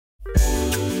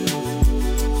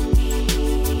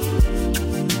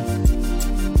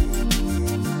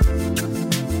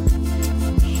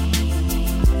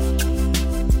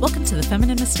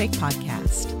Feminine Mistake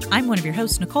Podcast. I'm one of your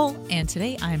hosts, Nicole, and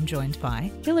today I'm joined by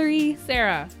Hillary,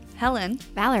 Sarah, Helen,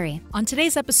 Valerie. On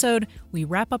today's episode, we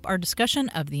wrap up our discussion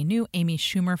of the new Amy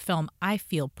Schumer film, I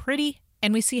Feel Pretty,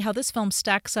 and we see how this film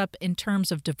stacks up in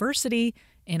terms of diversity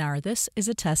in our This Is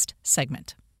a Test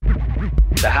segment.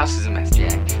 The house is a mess,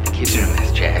 Jack. The kids are a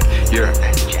mess, Jack. You're a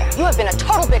mess, Jack. You have been a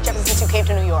total bitch ever since you came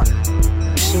to New York.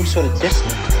 You seem sort of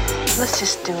distant. Let's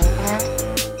just do it, man.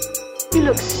 You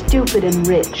look stupid and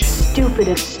rich. Stupid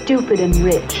and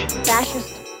rich.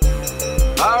 Fascist.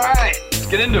 All right, let's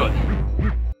get into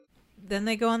it. Then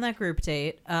they go on that group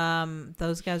date.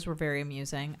 Those guys were very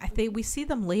amusing. I think we see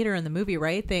them later in the movie,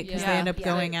 right? Because they end up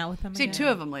going out with them. See again. two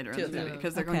of them later in the movie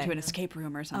because they're going to an escape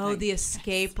room or something. Oh, the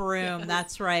escape room.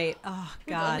 That's right. Oh,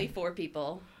 God. only 4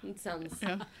 people. It sounds.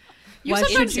 Yeah. You Why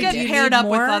sometimes should you- get do you paired need up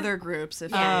with more? other groups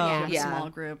if you're in a small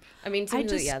group. I mean,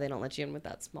 typically, just- they don't let you in with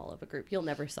that small of a group. You'll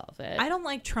never solve it. I don't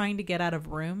like trying to get out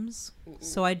of rooms,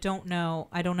 so I don't know.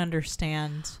 I don't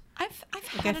understand. I've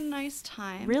had a nice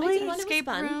time. Really? In It was escape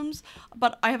fun. rooms,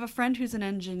 but I have a friend who's an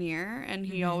engineer, and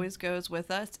he always goes with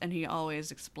us, and he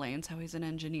always explains how he's an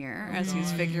engineer as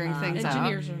he's figuring things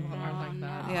Engineers out. are like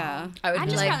that. Yeah. I would I'd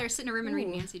be just like, rather sit in a room and read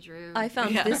Nancy Drew. I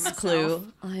found Yeah. this Myself.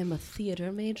 clue. I am a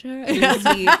theater major.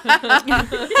 And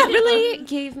it really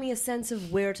gave me a sense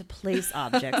of where to place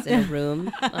objects in a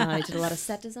room. I did a lot of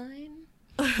set design.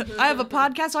 I have a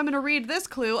podcast, so I'm going to read this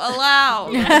clue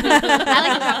aloud. I like the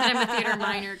fact that I'm a theater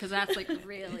minor because that's like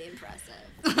really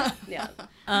impressive. Yeah.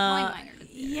 Only minor to theater.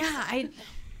 Yeah,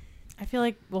 I feel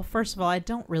like, well, first of all, I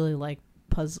don't really like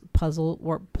puzzle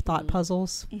or thought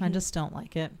puzzles. I just don't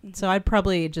like it. So I'd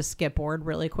probably just get bored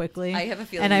really quickly. I have a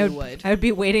feeling and I you would. I would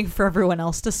be waiting for everyone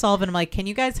else to solve, and I'm like, can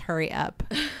you guys hurry up?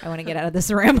 I want to get out of this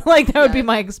room. Like, that would be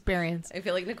my experience. I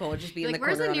feel like Nicole would just be in Like, the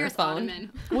where's corner the on her nearest phone.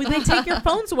 ottoman? Well, they take your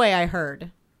phones away, I heard.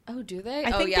 Oh, do they?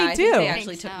 I oh, think yeah, they I do. think they I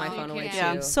actually think took my so. phone away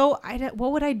Yeah. too. So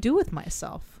what would I do with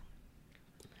myself?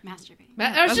 Masturbate.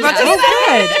 I was about just to Oh,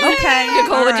 say good. Okay.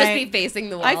 Nicole all would just right. be facing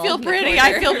the wall. I feel in the pretty. corner.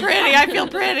 I feel pretty. I feel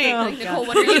pretty. Oh, Nicole, God.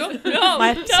 what are you? No,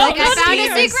 My Like, I found a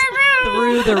self-esteem is secret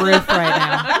room. through the roof right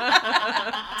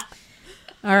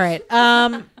now. All right.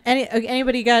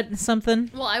 Anybody got something?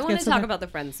 Well, I Got want to talk something? about the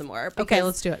friends some more. Okay, because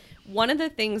let's do it. One of the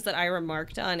things that I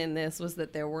remarked on in this was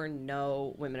that there were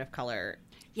no women of color.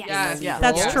 Yes. Yeah.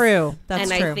 That's roles. true. That's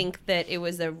and true. I think that it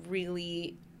was a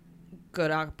really good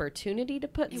opportunity to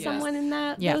put someone in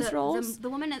Yeah. those roles. The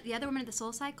woman, the other woman at the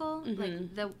Soul Cycle,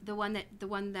 like the one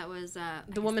that was I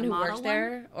The guess woman who model worked one.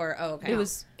 there, or okay, it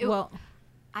was It- well.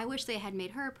 I wish they had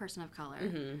made her a person of color.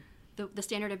 The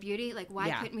standard of beauty, like why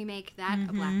Yeah. couldn't we make that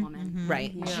a black woman?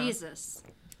 right. Jesus.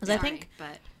 'Cause I Sorry, think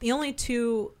but The only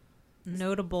two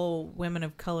notable women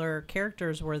of color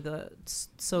characters were the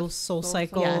Soul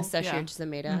Cycle. Yeah, Sesha Yeah.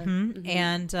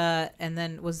 Zameda. And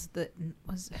then was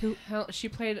who? She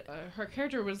played her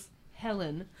character was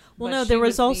Helen. Well, but no, she there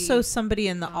was the- also somebody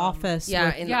in the office. Yeah,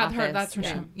 with- in yeah, the her, office. that's her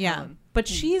yeah. name. yeah. Helen. But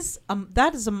she's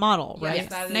that is a model, Yes, right?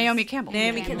 that is- Naomi Campbell.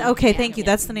 Naomi. Campbell. Okay, Yeah. thank you.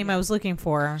 That's the name I was looking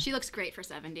for. she looks great for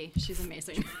 70. She's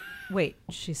amazing. Wait,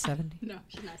 she's 70. No,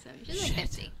 she's not 70. She's like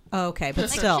 50. Oh, okay, but Like,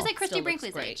 still. she's like Christy Still looks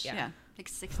Brinkley's great, age. yeah. Yeah. Like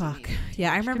 60. Fuck. maybe.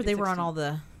 Yeah, I remember could be they were on 60. all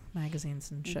the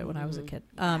magazines and shit when I was a kid.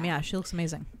 Yeah, she looks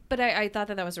amazing. But I thought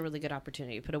that was a really good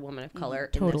opportunity to put a woman of color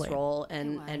in Totally. this role It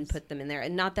and was. put them in there.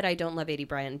 And not that I don't love Adie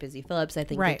Bryant and Busy Phillips. I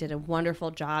think Right. they did a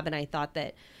wonderful job, and I thought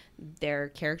that their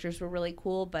characters were really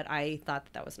cool. But I thought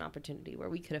that was an opportunity where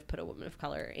we could have put a woman of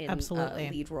color in Absolutely.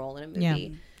 a lead role in a Yeah.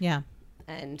 movie. Yeah.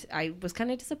 And I was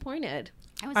kind of disappointed.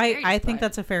 was very I think disappointed.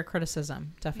 that's a fair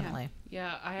criticism, definitely.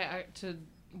 Yeah, I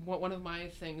one of my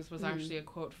things was actually a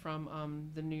quote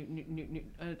from the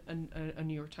a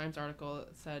New York Times article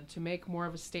that said, to make more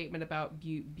of a statement about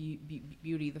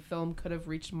beauty, the film could have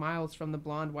reached miles from the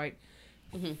blonde, white,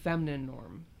 feminine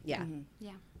norm, Yeah.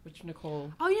 Yeah. which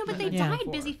Nicole. Oh, you know, but they Yeah. dyed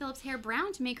before. Busy Phillips' hair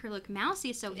brown to make her look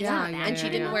mousy. So isn't Yeah, that yeah, And she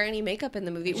yeah, didn't yeah. wear any makeup in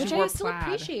the movie, She which wore I still plaid.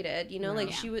 appreciated. You know, like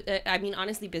Yeah. she was. I mean,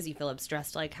 honestly, Busy Phillips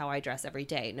dressed like how I dress every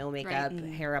day: no makeup,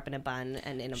 hair up in a bun,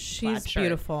 and in a She's plaid shirt.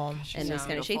 beautiful. And Yeah. it's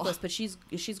kind of Beautiful. shapeless, but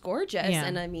she's gorgeous. Yeah.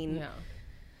 And I mean, Yeah.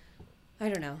 I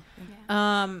don't know.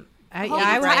 I Holy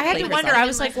had Bright to played wonder. herself. I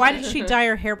was like, why did she dye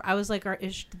her hair? I was like,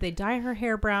 did they dye her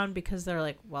hair brown because they're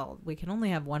like, well, we can only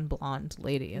have one blonde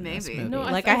lady in this Maybe. movie. No,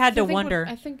 like I had to think wonder.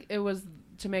 I think it was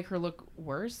to make her look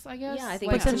worse. I guess. Yeah, I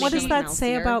think But it's then to what make does her that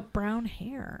say mousier. about brown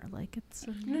hair? Like it's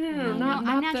No, No, not I'm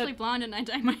that- naturally blonde and I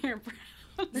dye my hair brown.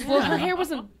 Well, her hair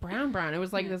wasn't brown. It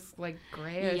was like this like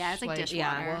grayish. Yeah, it's like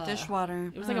dishwater.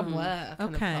 Dishwater. It was like a blah.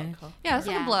 Kind Okay. of color. Yeah, it's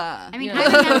like a blah. I mean, Yeah.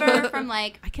 I remember from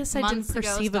like I guess I didn't months ago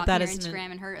perceive of stalking that her as an-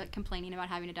 Instagram and her like, complaining about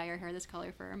having to dye her hair this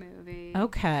color for a movie.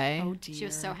 Okay. Oh dear. She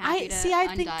was so happy I to see.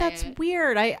 I think undye that's it.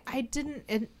 weird. I didn't.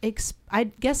 I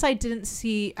guess I didn't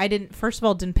see. I didn't. First of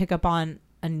all, didn't pick up on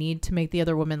a need to make the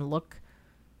other woman look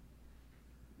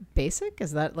basic.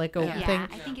 Is that like a Yeah, thing?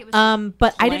 I think it was.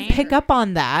 But I didn't plain. pick up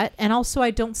on that, and also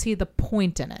I don't see the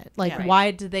point in it. Like, Yeah. Right.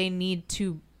 why do they need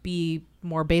to be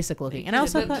more basic looking? And I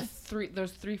also thought,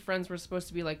 those three friends were supposed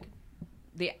to be like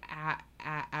the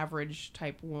average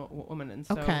type woman, and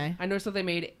so Okay. I noticed that they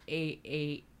made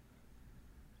a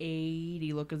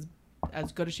 80 look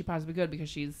as good as she possibly could because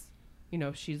she's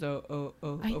she's I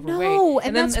overweight. know,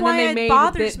 and then- that's then why they it made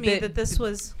bothers bit- me bit- that this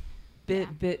was.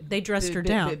 They dressed her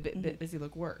down. Bit busy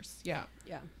look worse. Yeah.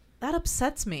 That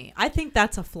upsets me. I think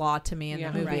that's a flaw to me in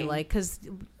Yeah. the movie. Right. Like, because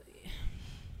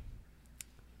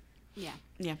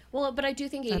Yeah. Well, but I do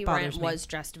think That Amy bothers Bryant me. was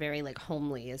dressed very like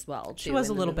homely as well. She too, was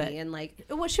in a the little movie, bit. and like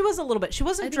well, she was a little bit. She I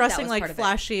wasn't think that dressing was like part of it.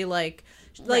 flashy. Like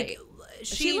Right.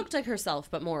 she she looked like herself,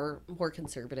 but more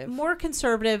conservative. more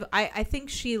conservative. I think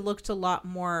she looked a lot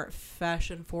more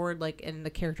fashion forward, like in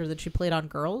the character that she played on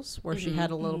Girls, where she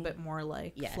had a little bit more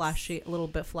like Yes. flashy, a little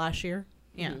bit flashier.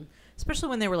 Yeah, Mhm. especially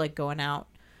when they were like going out.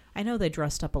 I know they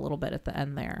dressed up a little bit at the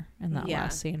end there in that Yeah.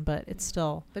 last scene, but it's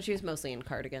still But she was mostly in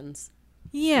cardigans.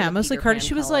 yeah, the mostly Peter Cardi. Pan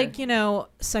She was color.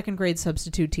 like second grade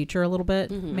substitute teacher a little bit,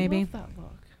 maybe. Love that look.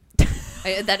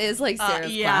 That is like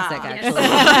Sarah's yeah. classic,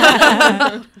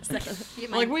 Yes. actually.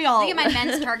 Like, we all- Get my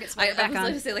men's Target I sweater was back going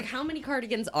on. to say, like, how many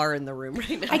cardigans are in the room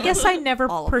right now? I guess I never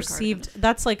All of the perceived. cardigans.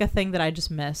 That's like a thing that I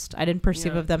just missed. I didn't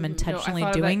perceive Yeah. of them No, I intentionally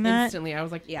thought of doing that that. instantly. I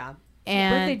was like, Yeah. what did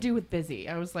they And do with Busy?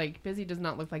 I was like, Busy does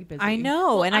not look like Busy. I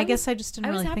know, Well, and I I was- guess I just didn't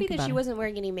I was really happy think that about she it. wasn't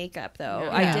wearing any makeup, though. Yeah.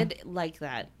 I Yeah. did like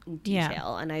that Yeah.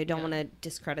 detail, and I don't want to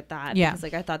discredit that Yeah. because,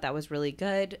 like, I thought that was really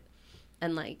good.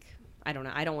 And, like, I don't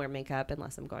know. I don't wear makeup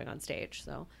unless I'm going on stage,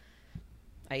 so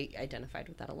I identified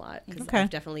with that a lot because Okay. I've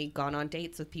definitely gone on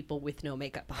dates with people with no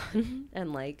makeup on,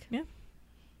 and like, Yeah.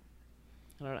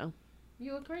 I don't know.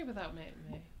 You look great without May.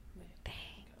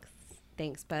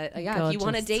 Thanks, but yeah, if you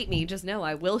want to Gorgeous. date me, just know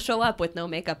I will show up with no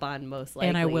makeup on, most likely.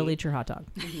 And I will eat your hot dog.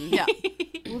 Yeah.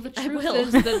 Well, the I truth will.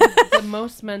 is that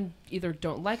most men either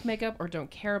don't like makeup or don't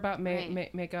care about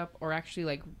Right. makeup, or actually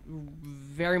like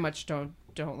very much don't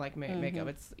like makeup.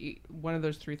 It's one of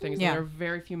those three things. Yeah. There are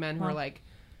very few men who are Well. like,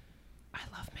 I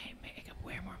love makeup.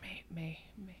 Wear more makeup.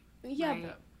 Yeah,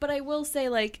 Right. but I will say,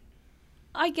 like,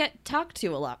 I get talked to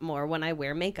a lot more when I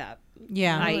wear makeup.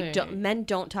 Yeah. Really? Men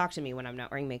don't talk to me when I'm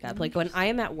not wearing makeup. Like when I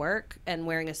am at work and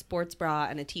wearing a sports bra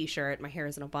and a t-shirt, my hair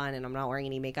is in a bun, and I'm not wearing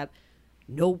any makeup,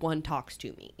 no one talks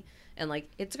to me. And like,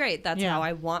 it's great. That's Yeah. how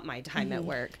I want my time at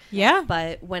work. Yeah.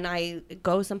 But when I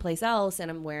go someplace else and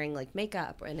I'm wearing like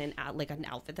makeup and an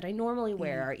outfit that I normally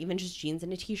wear, or even just jeans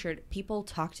and a t-shirt, people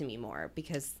talk to me more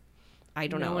because I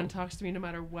don't no know. one talks to me no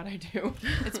matter what I do.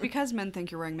 It's because men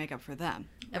think you're wearing makeup for them.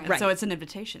 And Right. So it's an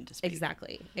invitation to speak.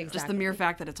 Exactly. Just the mere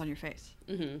fact that it's on your face.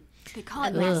 They call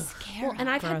it mascara. Well, and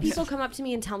I've had Gross. people come up to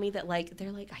me and tell me that, like,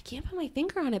 they're like, I can't put my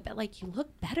finger on it, but like, you look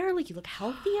better, like, you look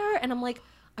healthier. And I'm like,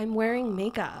 I'm wearing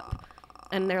makeup.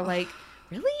 And they're like,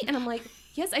 really? And I'm like,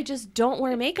 yes, I just don't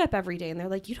wear makeup every day. And they're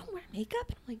like, you don't wear makeup?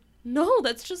 And I'm like, no,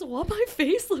 that's just what my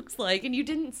face looks like. And you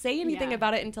didn't say anything Yeah.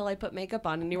 about it until I put makeup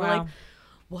on. And you were Wow. like,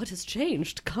 what has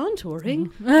changed? Contouring?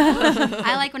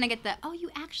 I like when I get the, oh, you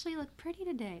actually look pretty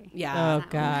today. Yeah. Oh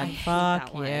God, hate fuck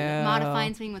that one. you.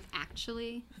 Modifying something with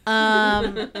actually.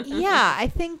 Yeah,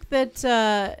 I think that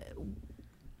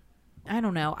I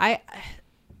don't know. I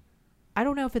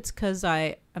don't know if it's because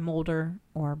I am older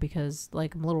or because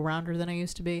like I'm a little rounder than I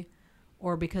used to be,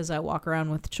 or because I walk around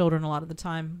with children a lot of the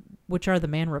time, which are the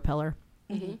man repeller.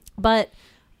 But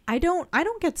I don't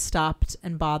get stopped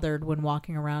and bothered when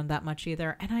walking around that much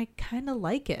either, and I kind of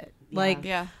like it. Like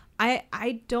Yeah.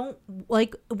 I don't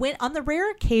like when on the rare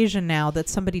occasion now that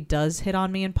somebody does hit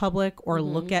on me in public or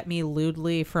look at me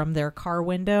lewdly from their car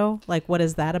window. Like, what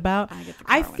is that about? I get the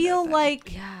car I window feel thing.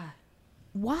 like Yeah.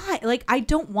 why? Like, I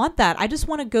don't want that. I just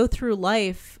want to go through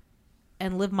life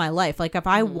and live my life. Like, if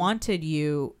I wanted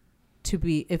you to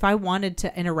be, if I wanted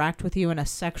to interact with you in a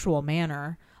sexual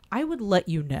manner, I would let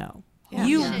you know. Yeah.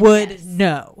 You Yeah. would Yes.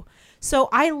 know. So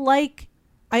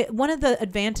one of the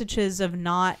advantages of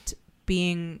not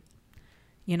being,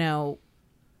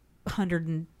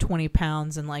 120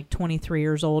 pounds and like 23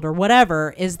 years old or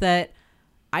whatever is that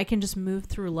I can just move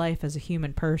through life as a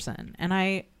human person. And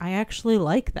I actually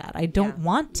like that. I don't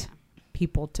want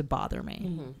people to bother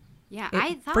me. Yeah, It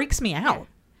I thought freaks me out.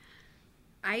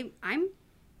 I'm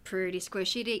pretty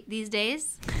squishy these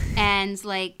days, and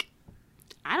like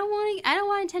I don't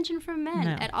want attention from men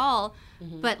No. at all.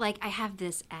 But like I have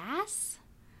this ass.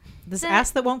 This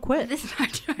ass that won't quit. This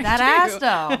part That ass,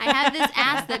 though. I have this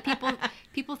ass that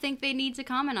people think they need to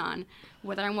comment on,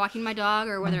 whether I'm walking my dog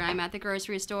or whether I'm at the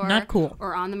grocery store, Not cool.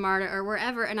 or on the MARTA or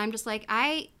wherever, and I'm just like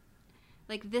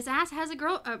this ass has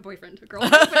a boyfriend, a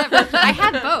girlfriend, whatever. I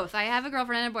have both. I have a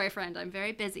girlfriend and a boyfriend. I'm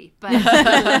very busy, but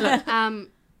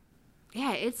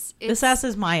yeah, it's This ass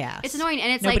is my ass. It's annoying,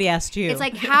 and it's Nobody like asked you It's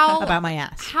like how about my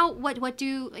ass. How what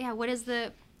is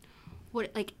the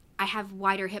like I have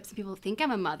wider hips and people think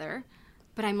I'm a mother,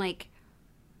 but I'm like,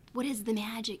 what is the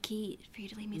magic key for you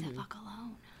to leave me the fuck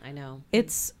alone? I know.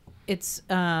 It's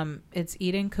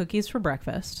eating cookies for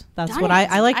breakfast. That's Done what it.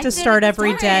 I like I to did it start this every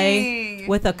morning. day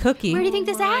with a cookie. Where do you think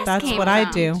this ass That's came what I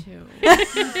from? do.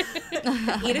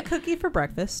 Eat a cookie for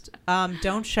breakfast.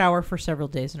 Don't shower for several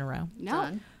days in a row.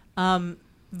 No.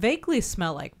 Vaguely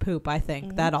smell like poop. I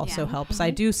think that also Yeah. helps. I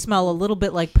do smell a little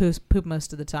bit like poop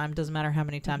most of the time. Doesn't matter how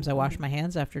many times I wash my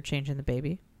hands after changing the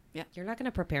baby. Yeah, you're not going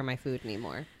to prepare my food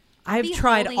anymore. I've be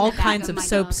tried holding all the back kinds of of my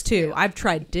soaps dog, too. too. I've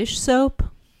tried dish soap.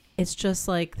 It's just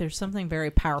like there's something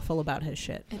very powerful about his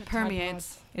shit. It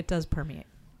permeates. It does permeate.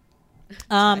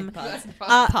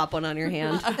 Pop one on your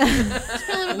hand.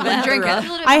 Drink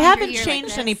it. I haven't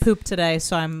changed any poop today,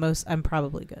 so I'm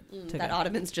probably good. to That go.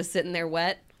 ottoman's just sitting there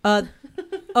wet.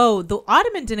 Oh, the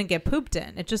ottoman didn't get pooped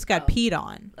in. It just got peed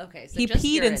on. Okay, so he just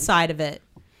peed urine. inside of it,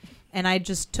 and I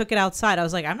just took it outside. I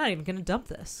was like, I'm not even going to dump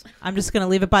this. I'm just going to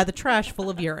leave it by the trash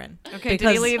full of urine. Okay, did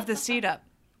he leave the seat up?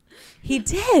 He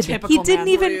did. Typical He didn't man.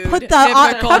 even Rude. put the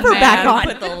Typical cover back man. on.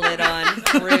 Put the lid on.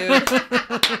 Rude.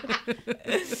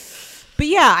 But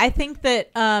yeah, I think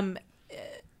that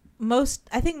most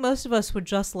of us would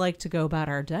just like to go about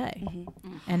our day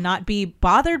and not be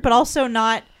bothered, but also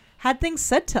not had things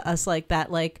said to us like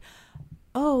that, like,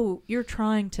 oh, you're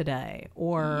trying today,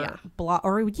 or blah,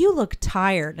 or you look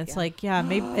tired. And it's like, yeah,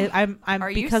 maybe I'm Are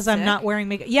you because I'm sick? not wearing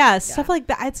makeup. Yeah, stuff like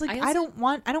that. It's like I I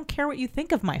don't care what you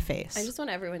think of my face. I just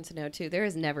want everyone to know too. There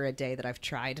is never a day that I've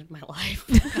tried in my life.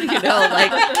 You know,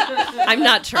 like I'm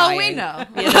not trying. Oh, we know.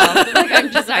 You know,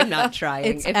 like I'm not trying.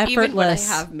 It's Even when I effortless.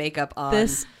 have makeup on,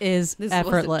 This is this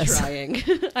effortless. wasn't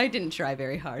trying. I didn't try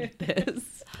very hard at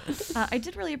this. I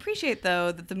did really appreciate,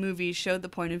 though, that the movie showed the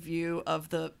point of view of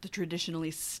the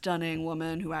traditionally stunning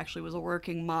woman who actually was a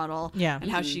working model. Yeah. And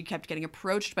how she kept getting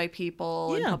approached by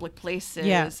people in Yeah. public places.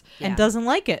 Yeah. And doesn't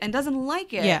like it. And doesn't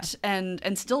like it. Yeah.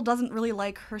 And still doesn't really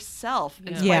like herself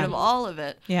in spite Yeah. of all of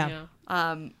it. Yeah.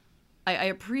 I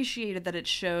appreciated that it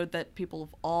showed that people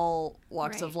of all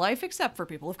walks Right. of life, except for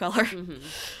people of color,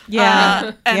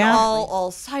 Yeah. and Yeah. all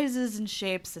sizes and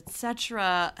shapes,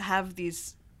 etc., have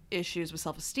these issues with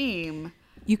self-esteem.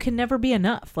 You can never be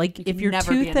enough. Like if can you're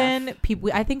never too be thin, enough. people.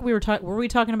 I think were we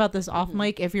talking about this off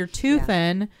mic? If you're too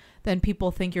thin, then people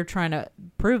think you're trying to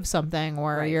prove something,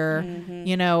 or you're,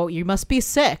 you know, you must be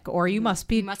sick, or you must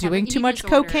be must have doing an too eating much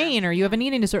disorder. cocaine, or you have an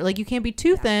eating disorder. Like you can't be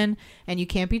too thin, and you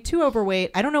can't be too overweight.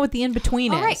 I don't know what the in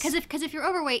between Oh, is. right, because if you're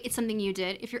overweight, it's something you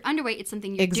did. If you're underweight, it's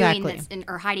something you're Exactly. doing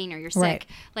or hiding, or you're sick. Right.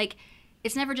 Like,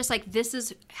 it's never just like, this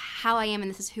is how I am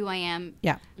and this is who I am.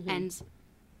 Yeah. And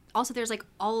also, there's like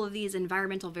all of these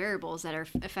environmental variables that are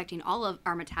affecting all of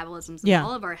our metabolisms, and Yeah.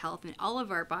 all of our health, and all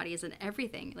of our bodies, and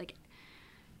everything. Like,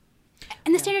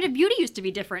 and the standard of beauty used to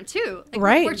be different too. Like,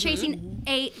 Right. We're chasing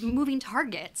a moving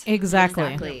target. Exactly.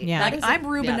 Exactly. Yeah. That is I'm that's a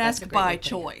Rubenesque great by way to put it.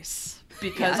 choice.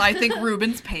 Because I think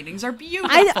Rubens' paintings are beautiful.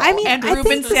 I mean, and I think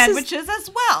Rubens' this is- sandwiches as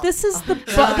well. This is the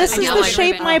God. this I is know, the like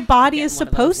shape Ruben. my body Getting is one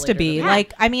of those supposed to later be. tonight.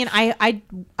 Like, I mean,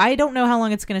 I don't know how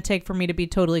long it's going to take for me to be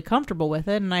totally comfortable with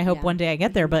it, and I hope one day I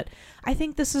get there. But I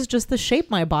think this is just the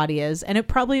shape my body is, and it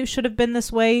probably should have been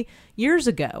this way years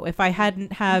ago if I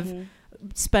hadn't have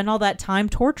spent all that time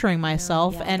torturing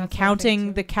myself and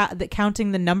counting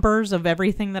counting the numbers of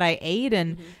everything that I ate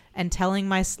and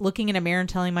looking in a mirror and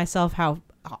telling myself how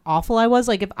awful I was.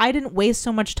 Like if I didn't waste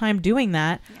so much time doing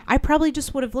that, I probably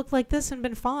just would have looked like this and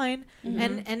been fine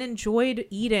and enjoyed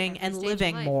eating and stage of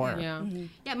living life, more. Yeah.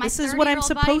 Yeah, my This is what I'm 30-year-old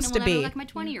supposed body to will never be. Like my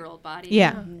 20-year-old body.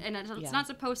 Yeah. And it's not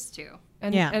supposed to.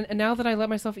 And, Yeah. and now that I let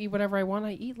myself eat whatever I want,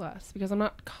 I eat less because I'm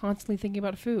not constantly thinking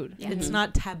about food. Yeah. It's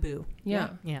not taboo. Yeah.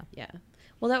 Yeah. Yeah.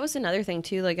 Well, that was another thing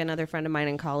too. Like another friend of mine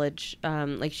in college,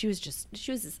 like she was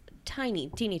this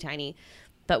teeny tiny,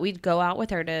 but we'd go out with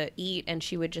her to eat, and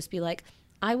she would just be like,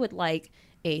 "I would like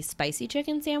a spicy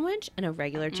chicken sandwich and a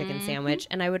regular chicken sandwich,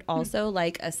 and I would also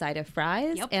like a side of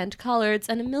fries and collards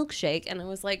and a milkshake." And I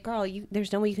was like, "Girl,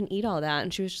 there's no way you can eat all that."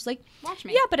 And she was just like, Watch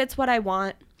me. "Yeah, but it's what I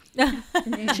want."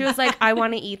 She was like, "I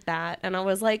want to eat that," and I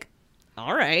was like,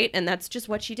 all right. And that's just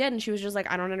what she did. And she was just like,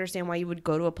 I don't understand why you would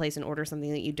go to a place and order something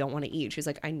that you don't want to eat. She was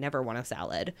like, I never want a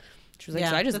salad. She was like,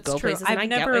 so I just go places and I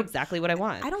get exactly what I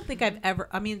want. I don't think I've ever,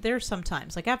 I mean, there's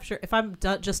sometimes, like after, if I'm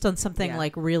just done something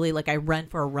like really, like I run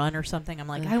for a run or something, I'm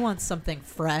like, I want something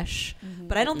fresh.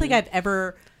 But I don't think I've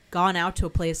ever gone out to a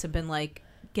place and been like,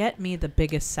 get me the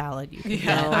biggest salad you can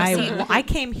get. I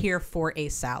came here for a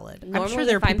salad. Normally, I'm sure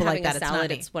there are people like that.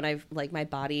 Salad, it's when I've like my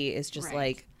body is just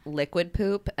like liquid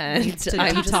poop, and to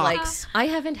I'm just like, detox. I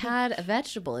haven't had a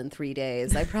vegetable in 3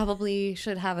 days. I probably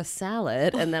should have a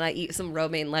salad, and then I eat some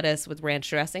romaine lettuce with ranch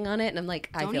dressing on it, and I'm like,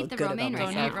 I Don't feel eat the good romaine about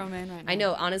right myself. Don't eat romaine right now. I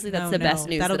know, honestly, that's No, the best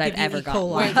news that'll that I've give you ever E. gotten.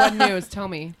 coli. Wait, what news? Tell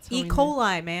me. E.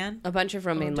 coli, man. A bunch of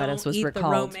romaine lettuce was eat recalled.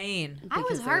 the romaine. I was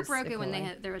because there's heartbroken E. when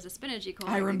coli. there was a spinach E. coli.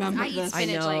 I remember I eat this.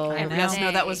 spinach I know. like every Yes, day.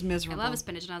 no, that was miserable. I love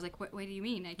spinach, and I was like, what do you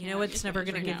mean? I can't You know what's never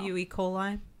going to give you E.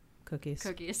 coli? Cookies.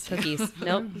 Cookies. Cookies.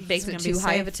 Nope. Baked gonna at be too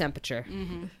high of a safe. temperature.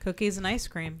 Cookies and ice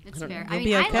cream. It's don't fair. know. I You'll mean,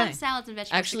 be I okay. love salads and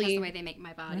vegetables Actually- because the way they make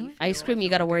my body. Ice feel cream, you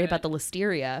got to worry good. about the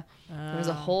listeria. There was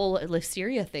a whole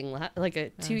listeria thing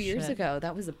like 2 years shit. ago.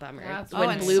 That was a bummer. That's- When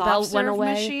and Bluebell soft went serve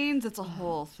away. machines, it's a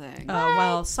whole thing. Oh,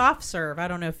 well, soft serve. I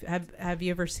don't know if have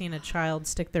you ever seen a child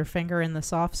stick their finger in the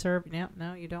soft serve?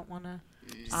 No, you don't want to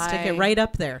stick it right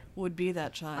up there. Would be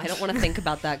that child. I don't want to think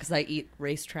about that because I eat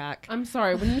racetrack. I'm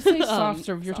sorry. When you say soft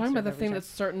serve, you're soft talking about serve the thing every that's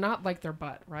certain, not like their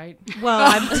butt, right? Well,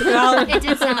 It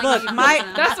did sound like look, you my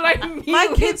did That's what I mean.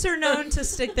 my kids are known to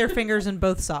stick their fingers in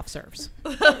both soft serves.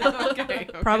 Okay.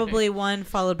 Probably one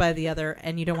followed by the other,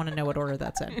 and you don't want to know what order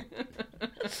that's in.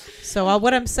 So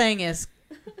what I'm saying is,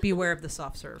 beware of the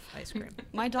soft serve ice cream.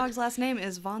 My dog's last name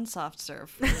is Von Soft Serve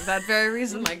for that very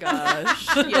reason. my gosh.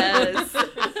 Yes.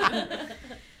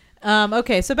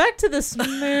 Okay, so back to this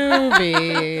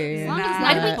movie.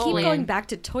 Why do we keep going back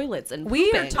to toilets and We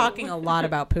are pooping? talking a lot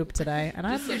about poop today, and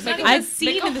I'm Make not scene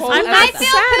in this I'm whole not episode.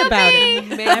 sad about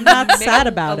it. I'm not sad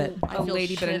about it. A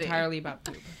lady, but entirely about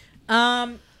poop.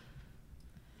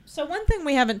 So one thing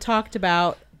we haven't talked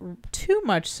about too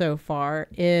much so far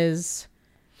is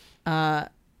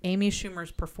Amy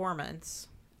Schumer's performance.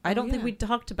 I don't think we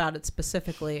talked about it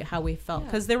specifically, how we felt,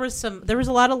 because there was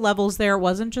a lot of levels there. It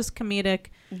wasn't just comedic.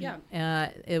 Yeah.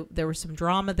 There was some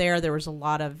drama there. There was a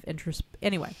lot of interest.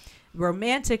 Anyway,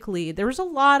 romantically, there was a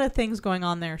lot of things going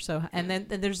on there. So, and then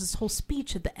there's this whole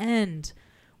speech at the end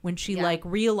when she like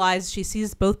realized, she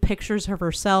sees both pictures of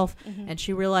herself and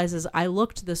she realizes, I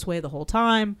looked this way the whole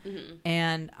time,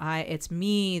 and it's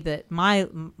me, that my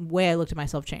way I looked at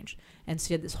myself changed. And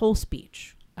she had this whole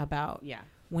speech about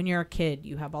when you're a kid,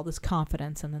 you have all this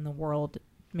confidence, and then the world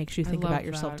makes you think love about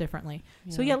yourself that. differently.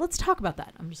 So yeah, let's talk about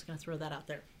that. I'm just going to throw that out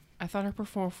there. I thought her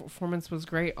performance was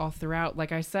great all throughout.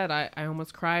 Like I said, I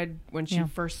almost cried when she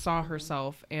first saw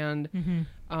herself. And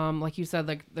like you said,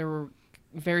 like there were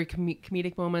very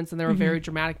comedic moments and there were very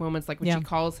dramatic moments. Like when she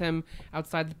calls him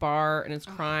outside the bar and is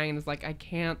crying and is like, I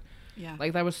can't. Yeah.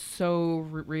 Like that was so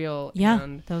real. Yeah,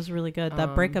 And that was really good.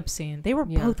 That breakup scene. They were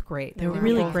both great. They were were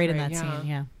really both great in great, that scene.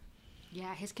 Yeah.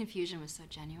 Yeah, his confusion was so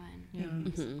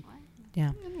genuine. What?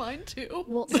 Yeah. Mine too.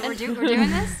 Well, So we're doing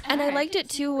this? and I liked it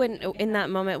too when in that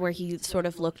moment where he sort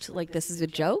of looked like this is a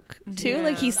joke too.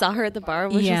 Like he saw her at the bar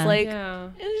and was just like,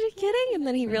 is she kidding? And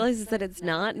then he realizes that it's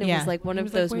not. And it was like one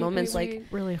of those moments like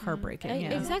Really heartbreaking.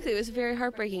 Yeah. exactly. It was very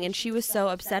heartbreaking. And she was so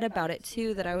upset about it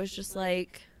too that I was just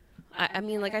like, I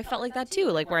mean, like I felt like that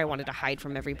too, like where I wanted to hide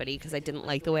from everybody because I didn't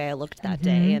like the way I looked that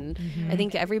day. And I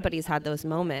think everybody's had those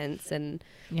moments. And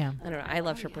Yeah. I don't know. I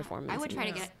loved her performance. I would in try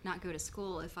to this. not go to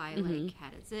school if I like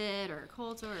had a zit or a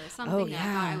cold sore or something that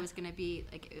I thought I was gonna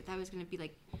be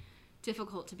like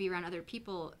difficult to be around other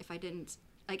people if I didn't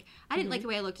like like the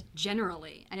way I looked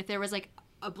generally, and if there was like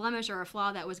a blemish or a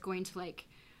flaw that was going to like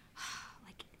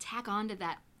tack onto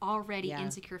that already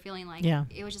insecure feeling, like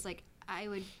it was just like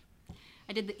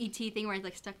I did the ET thing where I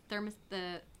like stuck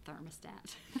the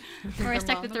thermostat where I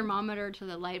stuck the thermometer to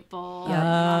the light bulb.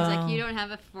 I was like, you don't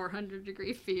have a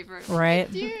 400-degree fever. Right.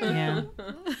 Yeah,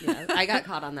 I got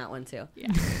caught on that one too.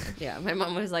 Yeah. My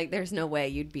mom was like, "There's no way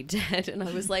you'd be dead," and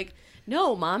I was like,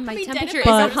 "No, Mom, my temperature is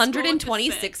But-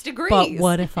 126 degrees." But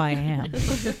what if I am?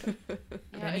 Yeah,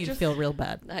 Then you'd feel real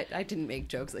bad. I didn't make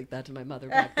jokes like that to my mother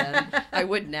back then. I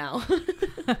would now.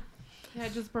 Yeah,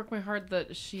 it just broke my heart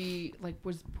that she like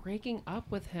was breaking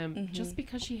up with him just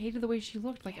because she hated the way she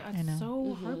looked. Like it's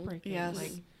so heartbreaking. Yes.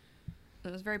 Like, It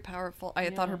was very powerful. I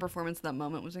thought her performance in that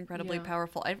moment was incredibly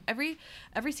powerful.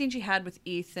 Every scene she had with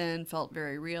Ethan felt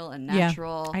very real and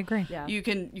natural. I agree. Yeah. You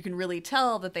can really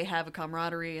tell that they have a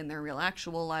camaraderie in their real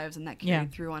actual lives, and that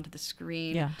carried through onto the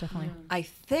screen. Yeah, definitely. I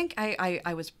think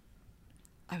I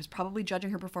I was probably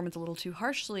judging her performance a little too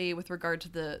harshly with regard to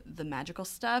the magical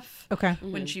stuff. Okay.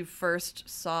 When she first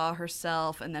saw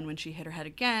herself, and then when she hit her head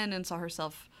again and saw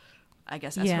herself, I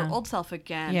guess, as her old self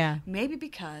again. Yeah. Maybe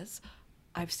because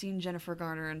I've seen Jennifer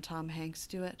Garner and Tom Hanks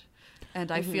do it,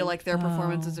 and I feel like their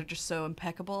performances are just so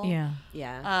impeccable. Yeah.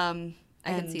 Yeah.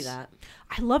 I can see that.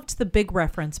 I loved the big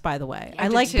reference, by the way. I I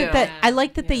did like too. that. I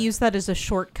like that they used that as a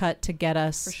shortcut to get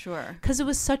us, For sure. because it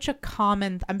was such a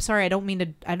common. I'm sorry, I don't mean to.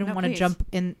 I don't No, want to please. jump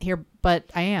in here, but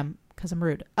I am because I'm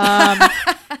rude.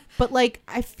 But like,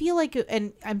 I feel like,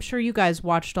 and I'm sure you guys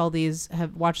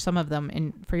have watched some of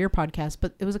them for your podcast.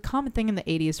 But it was a common thing in the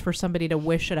 '80s for somebody to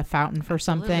wish at a fountain for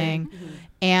something,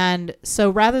 and so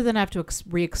rather than have to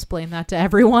re-explain that to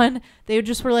everyone, they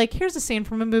just were like, "Here's a scene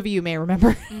from a movie you may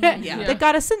remember." That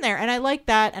got us in there, and I like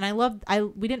that, and I love.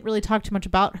 We didn't really talk too much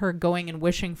about her going and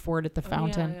wishing for it at the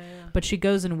fountain, but she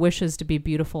goes and wishes to be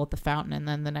beautiful at the fountain, and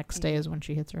then the next day is when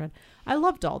she hits her head. I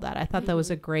loved all that. I thought that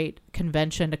was a great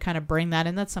convention to kind of bring that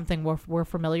in. That's something we're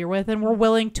familiar with, and we're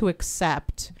willing to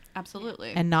accept.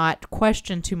 Absolutely. And not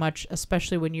question too much,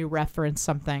 especially when you reference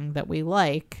something that we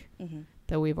like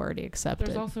that we've already accepted.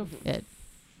 There's also it.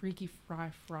 Freaky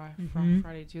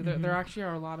Friday too. There actually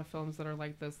are a lot of films that are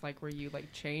like this, like where you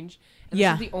like change. And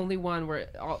this is the only one where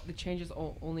the change is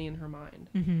only in her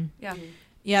mind. Yeah.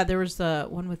 Yeah, there was the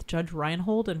one with Judge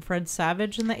Reinhold and Fred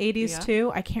Savage in the 80s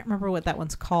too. I can't remember what that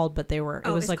one's called, but it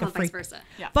was like a Vice Versa.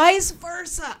 Yeah. Vice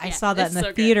Versa. I saw that in the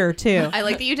so theater too. I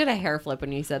like that you did a hair flip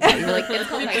when you said that. You were like, it's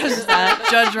called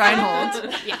Judge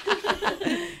Reinhold.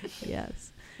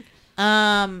 Yes.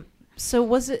 So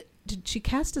was it? Did she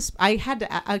cast a? I had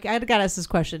to ask this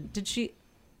question. Did she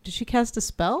cast a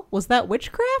spell? Was that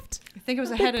witchcraft? I think it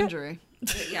was a head injury.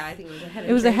 Yeah, I think it was a head injury.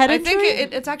 It was a head I injury.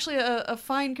 think it's actually a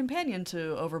fine companion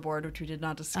to Overboard, which we did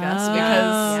not discuss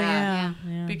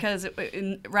because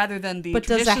rather than the But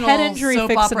does a traditional head injury soap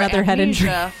fix opera another head injury?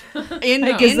 amnesia,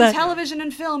 in that- television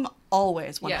and film,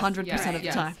 always 100% of the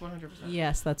time. 100%.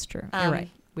 Yes, that's true. You're right.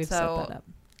 We've set that up.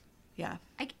 Yeah.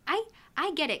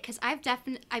 I get it because I've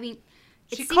definitely. I mean,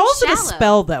 She calls it a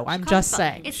spell, though. I'm just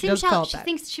saying. It She seems does call shallow. it She that.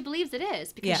 thinks she believes it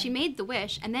is because she made the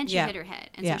wish and then she hit her head,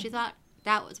 and so she thought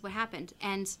that was what happened.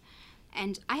 And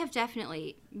I have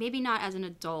definitely, maybe not as an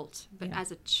adult, but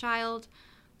as a child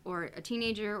or a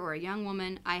teenager or a young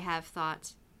woman, I have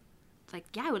thought, like,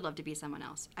 yeah, I would love to be someone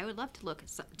else. I would love to look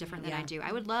different than I do.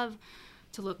 I would love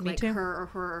to look like too. her or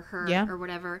her or her or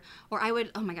whatever. Or I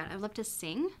would, oh my God, I'd love to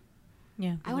sing.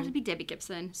 Yeah. I wanted to be Debbie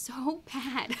Gibson so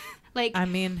bad. Like, I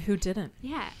mean, who didn't?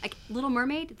 yeah, like Little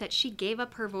Mermaid, that she gave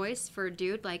up her voice for a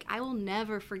dude. Like, I will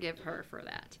never forgive her for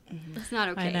that. It's not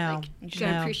okay. I know. Like, you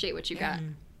gotta appreciate what you got.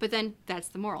 But then that's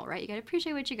the moral, right? You gotta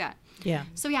appreciate what you got. Yeah.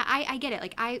 So yeah, I get it.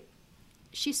 Like,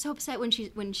 she's so upset when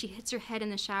she hits her head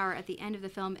in the shower at the end of the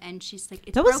film, and she's like,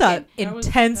 it's That was broken. an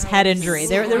intense head injury.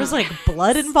 There was like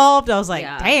blood involved. I was like,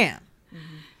 damn.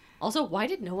 Also, why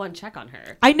did no one check on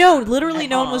her? I know. Literally,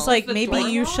 no one was all. like, The maybe door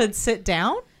you locked? should sit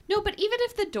down. No, but even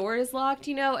if the door is locked,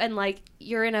 and like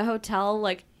you're in a hotel,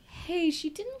 like, hey,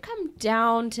 she didn't come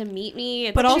down to meet me.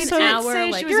 It's But been also, an I'd hour.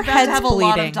 Say Like, she was your about to head's have a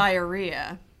lot bleeding. of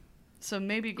diarrhea. So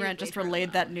maybe Grant just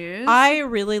relayed that news. I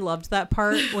really loved that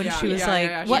part when she was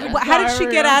like, "What? How did she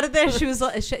get out of this?" She was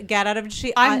like, "Get out of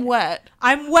it." I'm wet.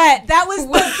 I'm wet. That was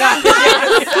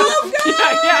so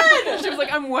good. She was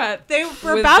like, I'm wet. They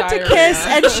were With about to diarrhea. kiss,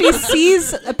 and she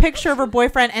sees a picture of her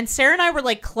boyfriend, and Sarah and I were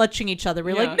like clutching each other.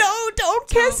 We were like, "No, don't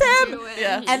kiss him!"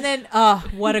 Yeah. And then,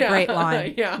 what a great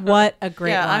line! Yeah. What a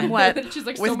great Yeah, line! I'm wet She's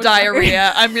like, so with much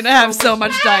diarrhea. I'm gonna have so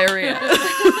much diarrhea.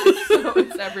 So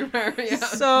it's everywhere. Yeah.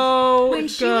 So When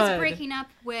she was breaking up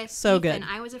with So Ethan, good.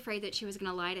 I was afraid that she was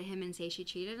gonna lie to him and say she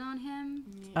cheated on him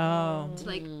Oh, to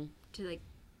like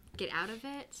get out of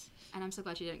it. And I'm so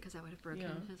glad she didn't, because that would have broken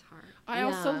his heart. I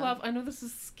also love, I know this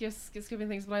is skipping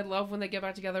things, but I love when they get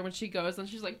back together when she goes and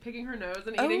she's like picking her nose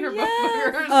and eating her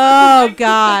boogers. oh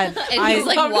God! and he's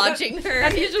like watching her.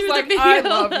 And he's just through like, the I video.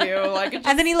 love you. Like, it's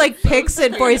And then he like picks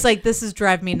it for. He's like, "This is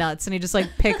drive me nuts," and he just like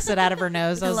picks it out of her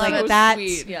nose. I was like, so "That's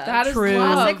sweet. Yeah. That is true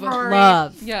love.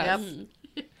 love." Yes.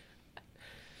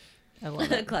 I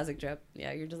love it. Classic trip.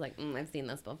 Yeah, you're just like, I've seen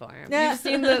this before. Yeah. You've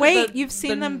seen the- Wait, the- you've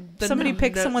seen the- them? the- Somebody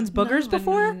pick the- someone's boogers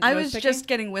before? I was just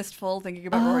getting wistful thinking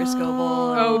about Rory Scovel.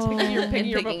 Oh,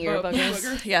 picking your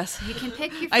boogers. Yes. You can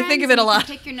pick your friends, I think of it a you lot.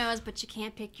 can pick your nose, but you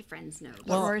can't pick your friend's nose.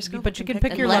 Well, Rory Scovel But you can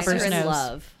pick your Unless lover's you're in nose.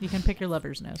 love. You can pick your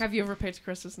lover's nose. Have you ever picked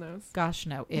Chris's nose? Gosh,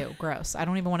 no. Ew, gross. I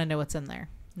don't even want to know what's in there.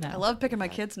 No. I love picking my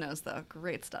kid's nose though.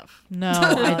 Great stuff. No,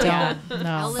 I don't.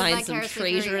 I'll No. live Find some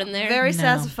vicariously treasure through in you. there. Very No.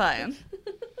 satisfying.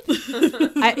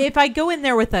 If I go in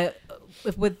there with a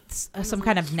with some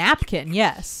kind of napkin,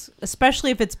 yes.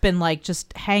 Especially if it's been like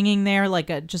just hanging there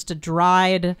like just a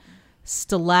dried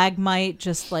stalagmite,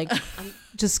 just like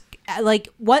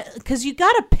what? Because you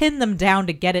got to pin them down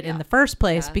to get it in the first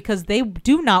place, because they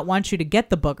do not want you to get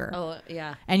the booger. Oh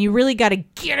yeah. And you really got to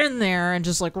get in there and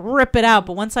just like rip it out.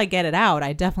 But once I get it out,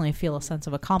 I definitely feel a sense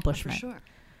of accomplishment. For sure.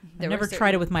 I never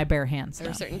tried it with my bare hands. There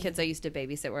were certain kids I used to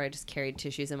babysit where I just carried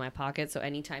tissues in my pocket, so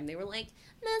anytime they were like,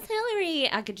 Miss Hillary,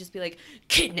 I could just be like,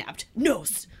 kidnapped,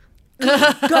 nose.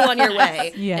 Go on your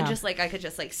way. Yeah. And just like I could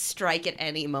just like strike at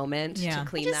any moment to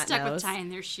clean I just that stuck nose. with tying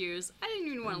their shoes. I didn't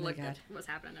even want to look at what's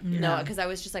happening up here. No, because I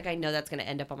was just like, I know that's going to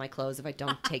end up on my clothes if I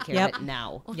don't take care of it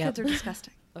now. Well, kids are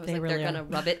disgusting. I was They like, really they're going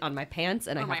to rub it on my pants,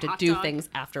 and I Or my have to hot do dog. things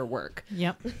after work.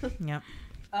 Yep.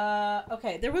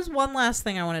 Okay, there was one last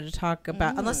thing I wanted to talk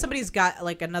about. Unless somebody's got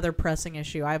like another pressing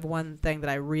issue, I have one thing that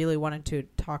I really wanted to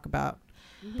talk about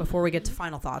before we get to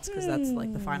final thoughts, because that's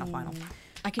like the final.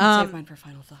 I can save mine for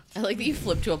final thoughts. I like that you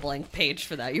flipped to a blank page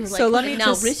for that. You were So like, let me now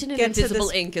just written in get to invisible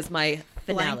this ink is my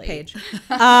finale. Blank page.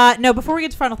 No, before we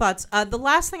get to final thoughts, the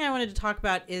last thing I wanted to talk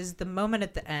about is the moment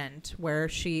at the end where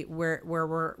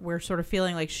we're sort of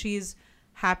feeling like she's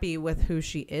happy with who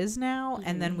she is now,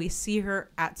 and then we see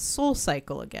her at Soul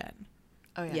Cycle again.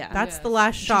 Oh yeah. Yeah. That's the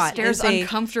last shot. Stares is a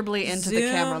uncomfortably into the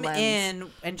camera zoom lens. in,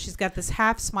 and she's got this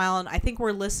half smile, and I think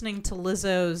we're listening to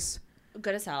Lizzo's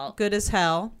Good as hell. "Good as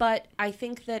Hell." But I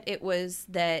think that it was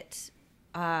that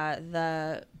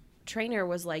the trainer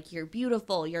was like, you're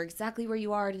beautiful. You're exactly where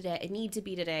you are today. I need to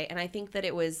be today. And I think that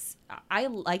I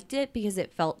liked it because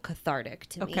it felt cathartic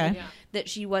to me. Okay. Yeah. That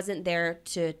she wasn't there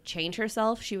to change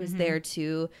herself. She was there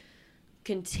to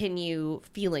continue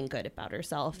feeling good about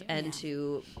herself and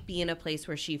to be in a place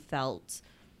where she felt,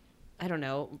 I don't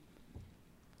know,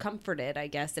 comforted, I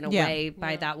guess, in a way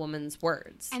by that woman's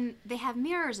words. And they have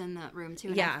mirrors in the room too.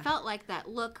 And Yeah. I felt like that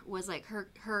look was like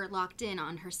her locked in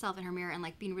on herself in her mirror and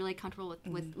like being really comfortable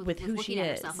with who looking she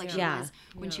at is. herself, like Yeah. she was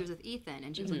when she was with Ethan,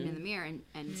 and she was looking in the mirror and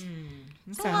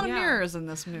There's a lot of Yeah. mirrors in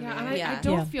this movie. Yeah, and I Yeah.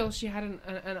 don't Yeah. feel she had an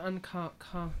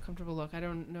uncomfortable look. I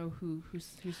don't know who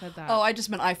said that. Oh, I just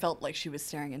meant I felt like she was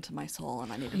staring into my soul,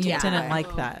 and I needed to You look didn't away.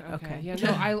 like that. Okay. Yeah,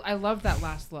 no, I love that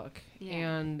last look. Yeah.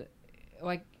 And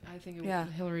like I think it was Yeah.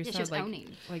 Hillary she said, was like owning.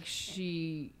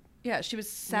 she Yeah, she was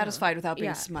satisfied without being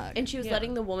Yeah. smug. And she was Yeah.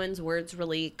 letting the woman's words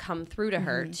really come through to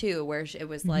her too, where it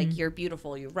was like, you're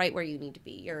beautiful, you're right where you need to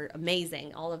be, you're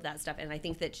amazing, all of that stuff. And I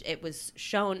think that it was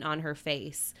shown on her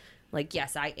face, like,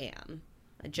 yes, I am,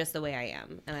 just the way I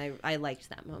am. And I liked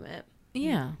that moment.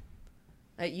 Yeah.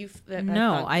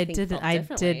 No, I didn't. I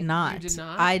did not. You did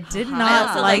not? I did I not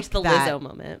also like liked the that. Lizzo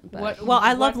moment. But. Well,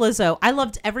 I love Lizzo. I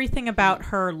loved everything about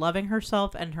her loving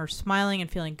herself and her smiling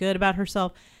and feeling good about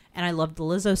herself. And I loved the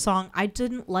Lizzo song. I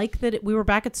didn't like that we were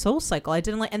back at Soul Cycle. I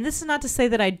didn't like, and this is not to say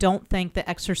that I don't think that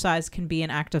exercise can be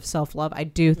an act of self-love. I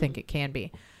do think it can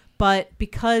be. But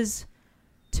because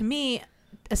to me,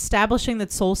 establishing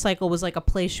that Soul Cycle was like a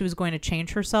place she was going to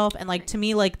change herself, and like to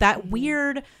me, like that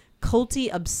weird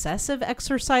culty obsessive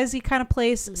exercisey kind of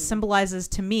place symbolizes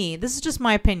to me, this is just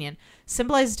my opinion,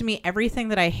 symbolizes to me everything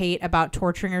that I hate about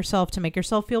torturing yourself to make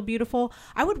yourself feel beautiful.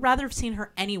 I would rather have seen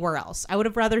her anywhere else. I would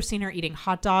have rather seen her eating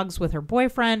hot dogs with her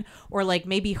boyfriend, or like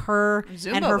maybe her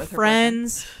Zumba and her with her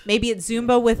friends, maybe at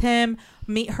Zumba with him,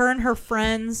 her and her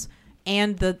friends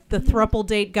and the throuple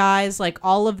date guys, like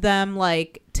all of them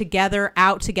like together,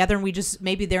 out together, and we just,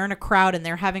 maybe they're in a crowd and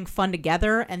they're having fun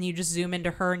together, and you just zoom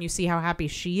into her and you see how happy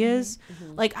she is.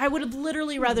 Like I would have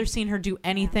literally rather seen her do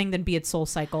anything than be at Soul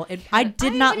Cycle. I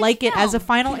did not like it as a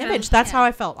final image. That's how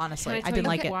I felt, honestly. I didn't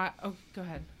like it. Why? Oh, go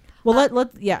ahead. Well, go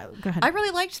ahead. I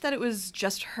really liked that it was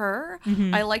just her.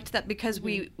 I liked that because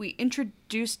we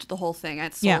introduced the whole thing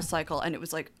at Soul Cycle, and it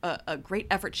was like a great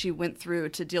effort she went through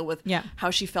to deal with how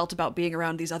she felt about being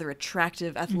around these other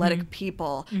attractive, athletic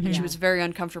people. And she was very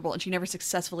uncomfortable, and she never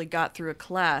successfully got through a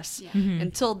class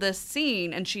until this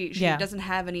scene, and she doesn't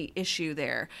have any issue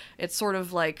there. It's sort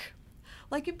of like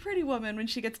in Pretty Woman when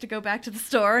she gets to go back to the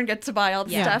store and get to buy all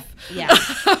the stuff.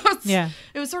 Yeah.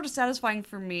 It was sort of satisfying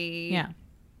for me. Yeah.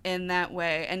 In that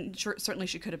way, and certainly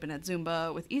she could have been at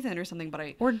Zumba with Ethan or something, but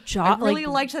I I really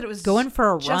liked that it was going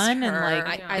for a just run and her.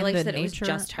 like I in liked the that it was nature.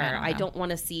 just her. I know. don't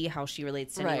want to see how she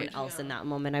relates to anyone Right. else in that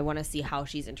moment. I want to see how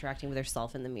she's interacting with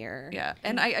herself in the mirror. Yeah,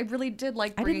 and I really did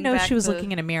like I bringing didn't know back she was the,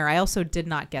 looking in a mirror. I also did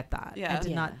not get that. Yeah. I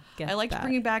did not get that. I liked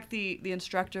bringing back the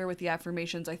instructor with the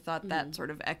affirmations. I thought that sort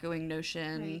of echoing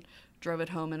notion drove it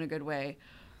home in a good way.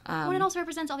 Well, it also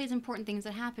represents all these important things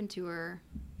that happened to her.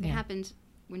 That happened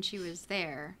when she was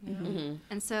there,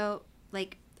 and so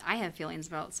like I have feelings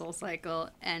about SoulCycle,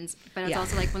 but it's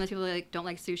also like when those people like don't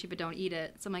like sushi but don't eat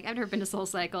it. So I'm like, I've never been to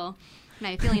SoulCycle, and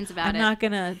I have feelings about it. I'm not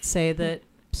gonna say that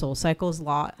SoulCycle's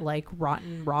like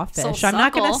rotten raw fish. I'm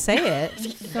not gonna say it.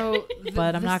 So,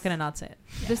 but I'm not gonna not say it.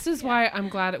 This is why I'm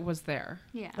glad it was there.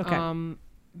 Yeah. Okay.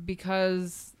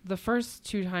 Because the first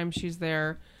 2 times she's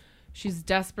there, she's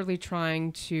desperately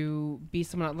trying to be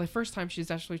someone else. The first time she's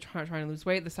desperately trying to lose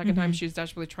weight. The second time she's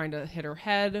desperately trying to hit her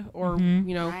head or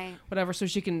whatever, so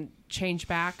she can change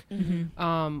back.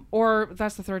 Or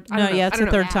that's the third. It's the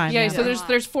third time. Yeah. So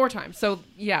there's 4 times. So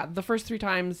yeah, the first 3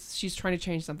 times she's trying to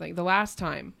change something. The last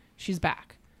time she's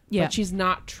back. Yeah. But she's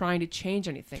not trying to change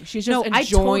anything. She's just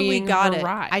enjoying her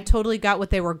ride. I totally got what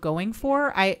they were going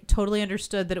for. I totally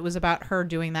understood that it was about her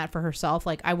doing that for herself.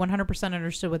 Like I 100%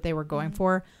 understood what they were going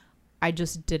for. I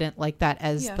just didn't like that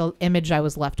as the image I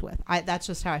was left with. That's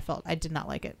just how I felt. I did not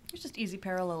like it. It's just easy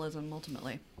parallelism,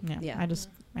 ultimately. Yeah. I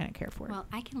didn't care for it. Well,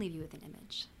 I can leave you with an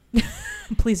image.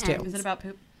 Please do. Is it about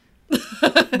poop?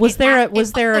 Was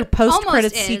there a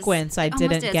post-credit sequence I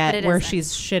didn't get where isn't.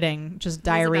 she's shitting, just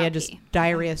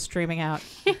diarrhea streaming out?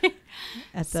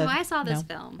 So I saw this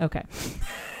film. Okay.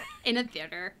 In a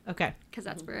theater. Okay. Because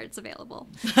that's where it's available.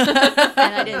 And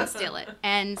I didn't steal it.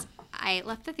 And I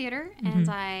left the theater and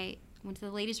I went to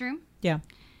the ladies' room. Yeah.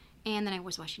 And then I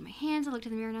was washing my hands. I looked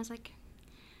in the mirror and I was like,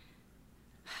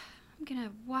 I'm going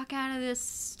to walk out of this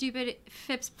stupid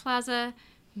Phipps Plaza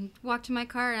and walk to my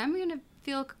car and I'm going to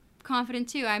feel confident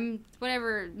too. I'm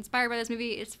inspired by this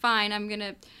movie. It's fine. I'm going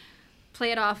to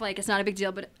play it off like it's not a big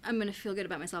deal, but I'm going to feel good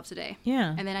about myself today.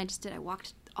 Yeah. And then I just did. I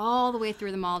walked all the way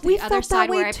through the mall to the other side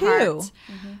where I parked.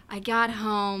 I got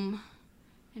home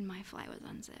and my fly was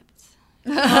unzipped.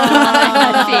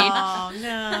 Oh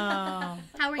no.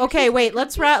 Okay, wait,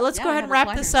 let's go ahead and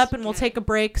wrap this up and we'll take a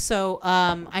break. So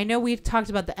I know we've talked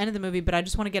about the end of the movie, but I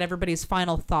just want to get everybody's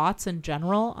final thoughts in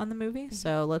general on the movie.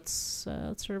 So let's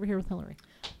start over here with Hillary.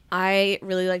 I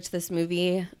really liked this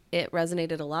movie. It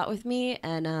resonated a lot with me,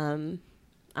 and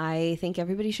I think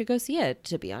everybody should go see it,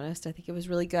 to be honest. I think it was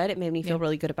really good. It made me feel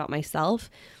really good about myself.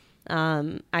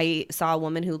 I saw a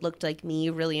woman who looked like me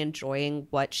really enjoying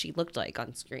what she looked like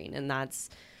on screen, and that's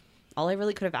all I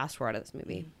really could have asked for out of this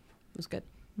movie. It was good.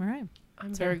 All right.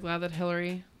 I'm very glad that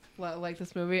Hillary liked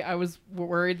this movie. I was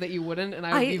worried that you wouldn't, and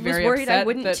I would be very was worried upset I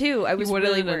wouldn't too. I was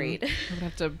really worried. I would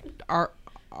have to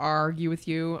argue with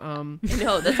you.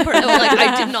 No, that's part of like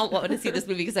I did not want to see this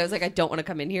movie because I was like, I don't want to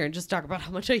come in here and just talk about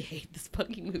how much I hate this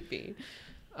fucking movie.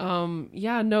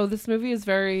 This movie is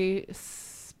very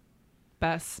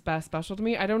special to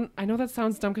me. I know that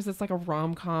sounds dumb because it's like a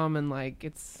rom-com and like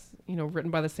it's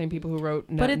written by the same people who wrote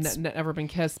Never Been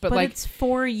Kissed, but like it's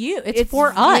for you. It's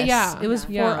for us. Yeah, it was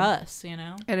for us.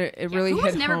 And it really who hit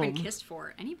has never home. been kissed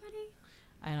for? Anybody?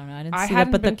 I don't know. I didn't see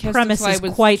that, but the premise is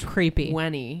quite creepy.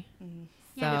 20.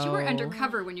 Yeah, but you were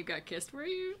undercover when you got kissed, were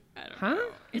you? I don't know.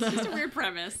 It's just a weird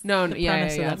premise. No,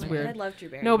 that's weird. I love Drew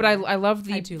Barrymore. No, but I love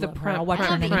the I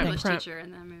love the English teacher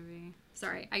in that movie.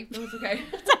 Sorry, it's okay.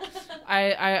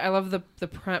 I love the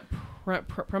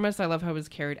premise. I love how it was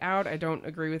carried out. I don't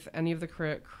agree with any of the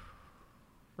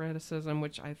criticism,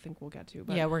 which I think we'll get to.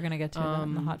 But, yeah, we're gonna get to that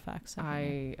in the hot facts.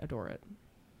 I adore it.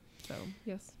 So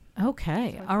yes.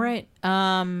 Okay. All right.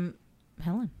 Helen.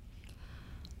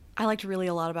 I liked really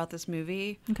a lot about this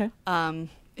movie. Okay.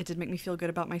 It did make me feel good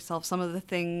about myself. Some of the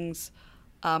things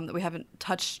that we haven't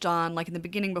touched on, like in the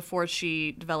beginning before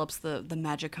she develops the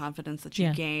magic confidence that she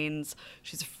gains,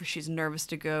 she's nervous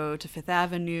to go to Fifth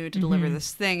Avenue to deliver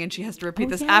this thing, and she has to repeat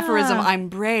this aphorism, I'm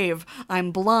brave,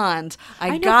 I'm blonde,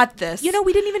 I got this. We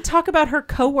didn't even talk about her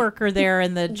coworker there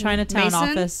in the Chinatown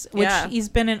office, which he's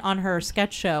been on her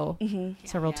sketch show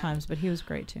several times, but he was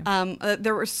great too.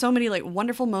 There were so many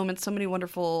wonderful moments, so many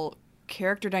wonderful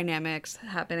character dynamics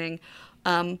happening.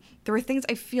 There were things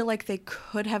I feel like they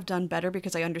could have done better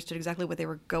because I understood exactly what they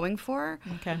were going for.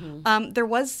 Okay. There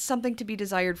was something to be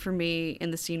desired for me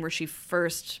in the scene where she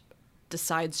first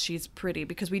decides she's pretty,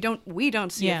 because we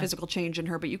don't see a physical change in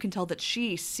her, but you can tell that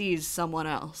she sees someone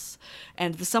else,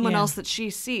 and the someone else that she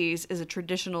sees is a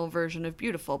traditional version of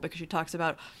beautiful, because she talks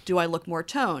about, do I look more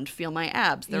toned, feel my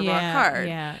abs, they're rock hard,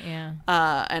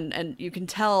 and you can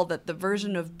tell that the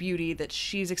version of beauty that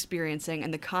she's experiencing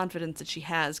and the confidence that she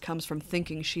has comes from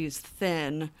thinking she's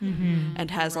thin and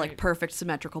has like perfect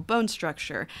symmetrical bone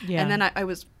structure. And then I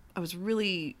was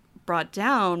really brought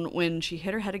down when she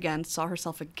hit her head again, saw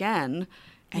herself again,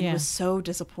 and was so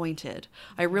disappointed.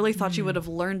 I really thought she would have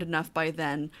learned enough by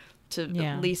then to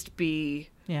at least be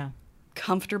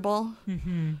comfortable.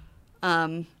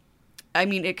 I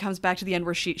mean, it comes back to the end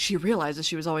where she realizes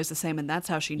she was always the same, and that's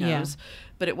how she knows. Yeah.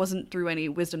 But it wasn't through any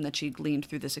wisdom that she gleaned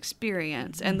through this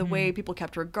experience. And the way people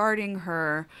kept regarding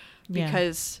her,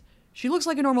 because she looks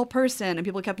like a normal person, and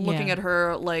people kept looking at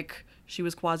her like she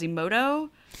was Quasimodo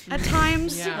at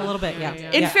times. A little bit,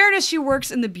 In fairness, she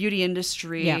works in the beauty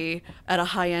industry at a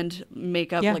high-end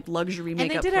makeup, like luxury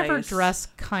makeup And they did place. have her dress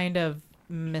kind of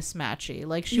mismatchy.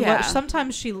 Like she was,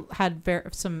 sometimes she had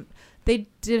they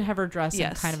did have her dress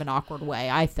in kind of an awkward way,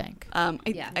 I think. I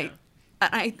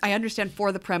understand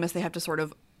for the premise they have to sort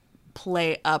of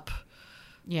play up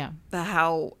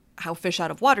how fish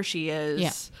out of water she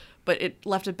is, but it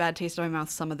left a bad taste in my mouth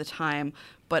some of the time.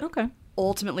 But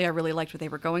ultimately I really liked what they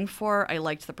were going for. I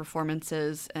liked the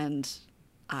performances, and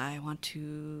I want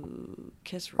to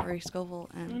kiss Rory Scovel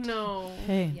and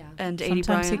and Aidy Sometimes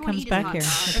Bryant. he comes back here.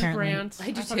 And Brant.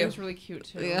 I thought he was really cute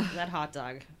too. Yeah. That hot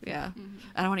dog. Yeah. And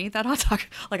I want to eat that hot dog.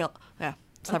 Like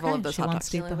several of those hot dogs.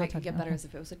 The only way I could get better is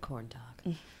if it was a corn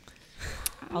dog.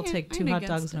 I'll take 2 hot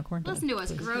dogs and a corn dog. Listen to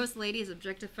us, gross ladies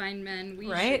objectifying men. We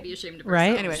Right? should be ashamed of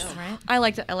Right? ourselves. Anyway, I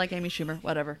liked it. I like Amy Schumer.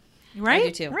 Whatever. Right?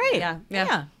 I do too. Right.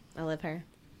 Yeah. I love her.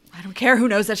 I don't care who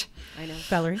knows it. I know.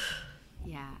 Valerie?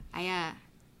 Yeah.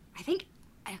 I think,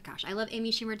 oh gosh, I love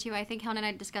Amy Schumer too. I think Helen and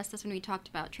I discussed this when we talked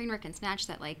about Trainwreck and Snatch,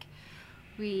 that like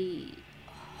we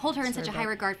hold her in such a high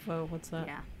regard. Whoa, what's that?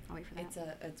 Yeah, I'll wait for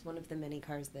that. It's one of the many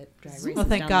cars that drag races. Oh,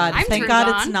 thank down God. I'm Thank turned God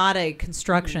on. it's not a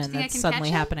construction Do you think I that's can suddenly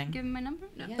catch him? happening. Give him my number?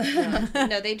 No. Yeah.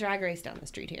 No, they drag race down the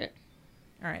street here.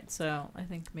 All right, so I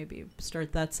think maybe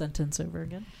start that sentence over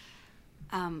again.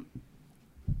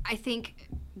 I think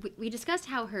we discussed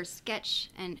how her sketch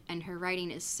and her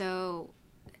writing is so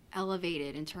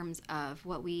elevated in terms of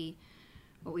what we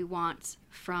want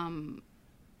from,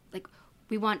 like,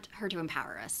 we want her to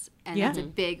empower us, and that's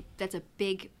a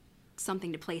big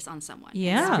something to place on someone.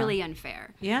 Yeah, it's really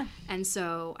unfair. Yeah, and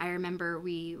so I remember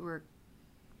we were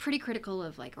pretty critical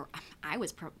of, like, or I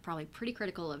was probably pretty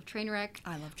critical of Trainwreck.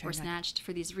 I love Trainwreck. Or Snatched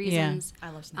for these reasons. I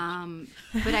love Snatched.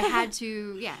 But I had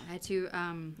to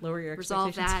lower your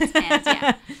resolve expectations.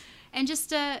 that and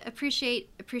just appreciate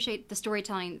the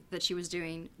storytelling that she was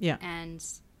doing. Yeah, and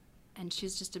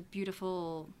she's just a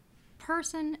beautiful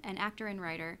person and actor and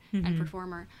writer and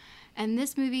performer. And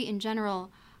this movie in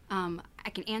general, I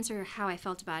can answer how I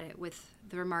felt about it with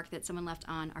the remark that someone left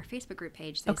on our Facebook group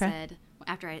page. They said,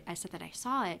 after I said that I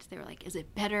saw it, they were like, is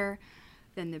it better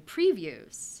than the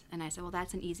previews? And I said, well,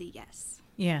 that's an easy yes.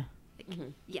 Yeah. Like,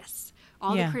 yes.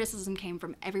 All the criticism came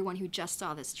from everyone who just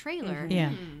saw this trailer.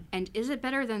 Yeah. And is it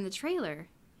better than the trailer?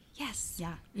 Yes.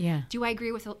 Yeah. Yeah. Do I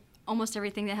agree with almost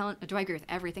everything that Helen? Do I agree with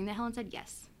everything that Helen said?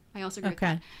 Yes. I also agree with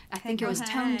that. I think it was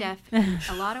tone deaf in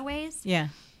a lot of ways. Yeah.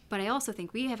 But I also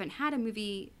think we haven't had a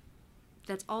movie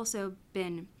that's also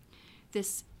been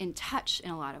this in touch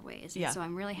in a lot of ways. Yeah. And so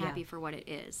I'm really happy for what it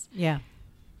is. Yeah.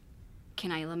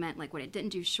 Can I lament like what it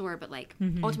didn't do? Sure, but like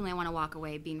ultimately I want to walk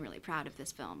away being really proud of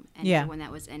this film and everyone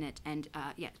that was in it. And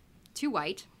too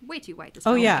white, way too white. This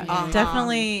film. Yeah,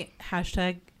 definitely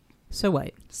hashtag so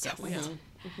white. So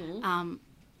white.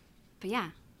 But yeah,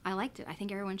 I liked it. I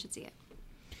think everyone should see it.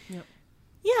 Yep.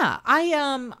 Yeah,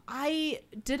 I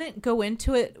didn't go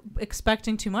into it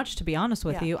expecting too much, to be honest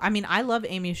with you. I mean, I love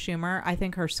Amy Schumer. I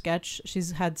think her sketch,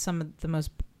 she's had some of the most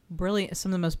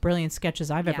brilliant sketches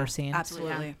I've ever seen.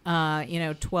 Absolutely.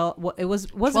 12. It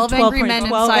wasn't 12 Angry Men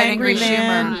 12 inside Angry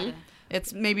Men. Schumer.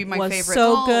 It's maybe my was favorite.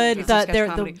 So good.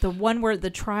 The the one where the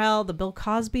trial, the Bill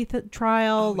Cosby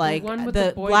trial, like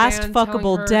the last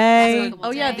fuckable day.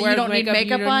 Oh yeah, you don't need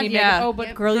makeup on. Yeah. Oh,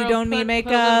 but girl, you don't need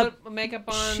makeup. Makeup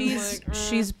on.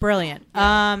 She's brilliant.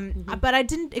 But I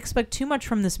didn't expect too much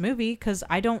from this movie because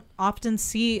I don't often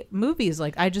see movies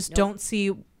like I just don't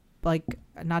see, like,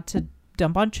 not to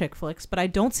dump on chick flicks, but I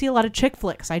don't see a lot of chick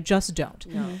flicks. I just don't.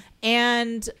 No.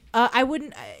 And I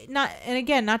wouldn't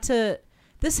not to.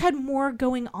 This had more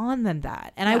going on than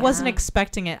that, and I wasn't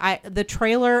expecting it. The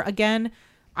trailer, again,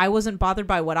 I wasn't bothered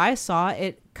by what I saw.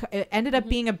 It ended up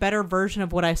being a better version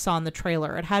of what I saw in the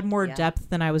trailer. It had more depth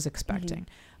than I was expecting,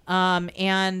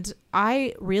 and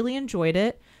I really enjoyed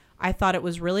it. I thought it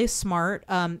was really smart.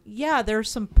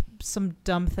 There's some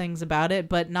dumb things about it,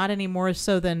 but not any more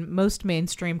so than most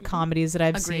mainstream comedies that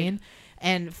I've seen,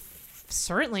 and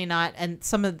certainly not and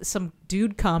some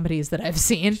dude comedies that I've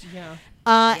seen. Yeah.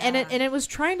 And it was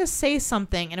trying to say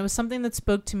something, and it was something that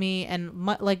spoke to me. And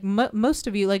most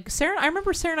of you, like Sarah, I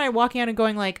remember Sarah and I walking out and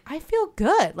going like, I feel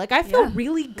good. Like I feel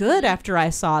really good after I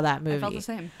saw that movie. I felt the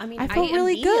same. I mean, I felt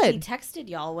really good. I texted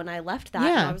y'all when I left that.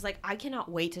 And I was like, I cannot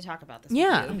wait to talk about this with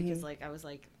you, because like I was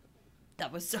like,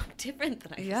 that was so different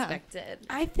than I expected.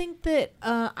 I think that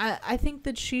I think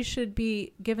that she should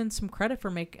be given some credit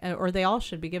for or they all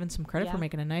should be given some credit for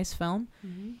making a nice film,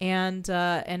 and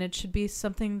it should be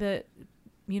something that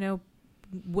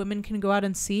women can go out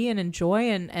and see and enjoy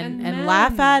and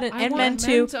laugh at, and men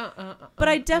too. But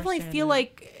I definitely feel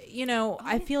like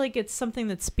I feel like it's something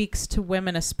that speaks to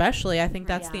women especially. I think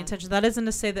that's the intention. That isn't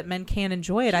to say that men can't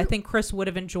enjoy it. I think Chris would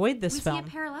have enjoyed this film. We see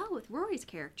a parallel with Rory's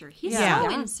character. He's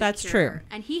so insecure. That's true.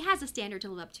 And he has a standard to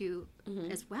live up to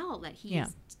as well that he's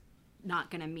not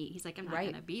going to meet. He's like, I'm not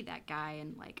going to be that guy,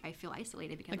 and like I feel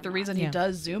isolated because the reason he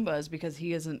does Zumba is because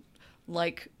he isn't,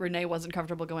 like Renee wasn't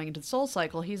comfortable going into the Soul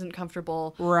Cycle. He isn't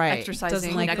comfortable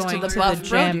exercising next to the buff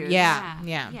bro dudes. Yeah,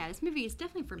 this movie is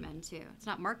definitely for men too. It's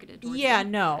not marketed towards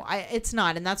them. It's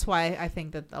not, and that's why I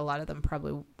think that a lot of them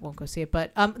probably won't go see it.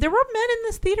 But there were men in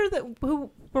this theater who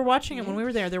were watching it when we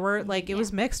were there. There were it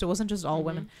was mixed. It wasn't just all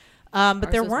women.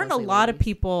 But there weren't a lot of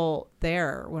people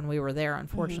there when we were there,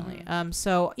 unfortunately.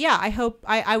 So yeah, I hope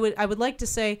I would like to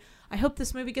say I hope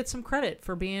this movie gets some credit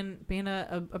for being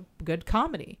a good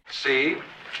comedy. C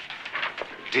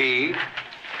D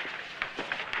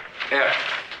F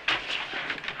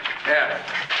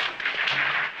F.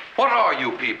 What are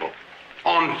you people?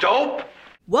 On dope?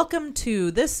 Welcome to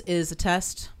This Is a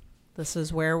Test. This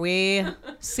is where we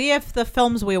see if the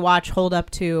films we watch hold up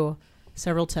to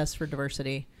several tests for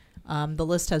diversity. The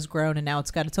list has grown, and now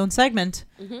it's got its own segment.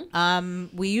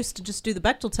 We used to just do the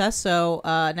Bechdel test, so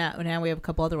now we have a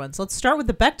couple other ones. Let's start with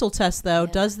the Bechdel test, though.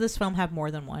 Yeah. Does this film have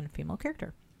more than one female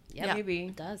character? Yeah, maybe.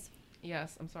 It does.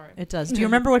 Yes, I'm sorry. It does. Do you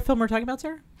remember what film we're talking about,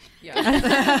 Sarah? Yeah.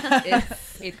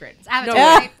 It's 8th grade. It's Avatar.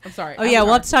 No, I'm sorry. Oh, yeah,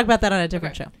 we'll have to talk about that on a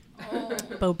different show.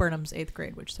 Bo Burnham's 8th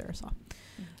grade, which Sarah saw.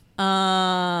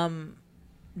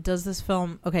 Does this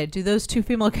film... Okay, do those two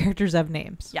female characters have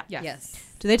names? Yeah. Yes.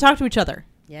 Do they talk to each other?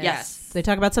 Yes. They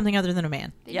talk about something other than a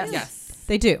man. Yes.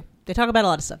 They do. They talk about a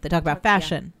lot of stuff. They talk about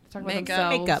fashion,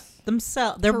 makeup,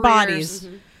 themselves, their careers, bodies,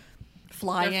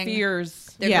 flying, their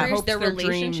fears, their hopes, their dreams.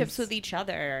 relationships with each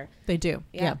other. They do.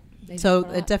 Yeah. They So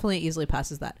do it definitely easily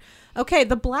passes that. Okay,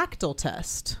 the Blackdel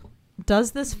test.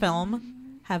 Does this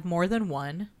film have more than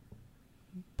one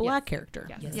black character?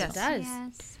 Yes, it does.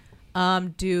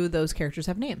 Yes. Do those characters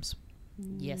have names?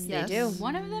 Yes, they do.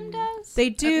 One of them does. They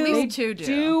do. At least two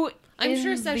do. I'm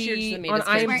sure Saoirse made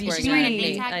on she's wearing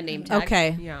a name tag.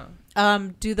 Okay. Yeah.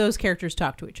 Do those characters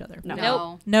talk to each other?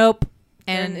 No. Nope.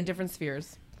 And And in different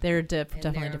spheres. they're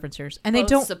definitely they're different series, and they Both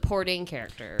don't. supporting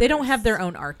characters. They don't have their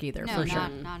own arc either, No, for sure.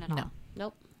 not at all. No.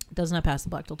 Nope. Does not pass the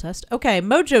Blackdel test. Okay,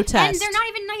 Mojo test. And they're not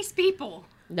even nice people.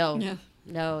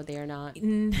 No, they are not.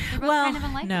 both Well, kind of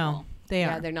unlikable. no, they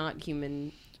Yeah, are. they're not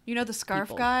human. You know the scarf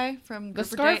People. guy from The Group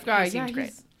of scarf Date? guy, He seemed great.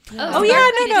 he's- Oh yeah,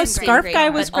 no, did Scarf great, Guy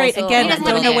was but great. also- Again, He I doesn't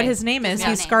don't have know a what name. his name is. Yeah.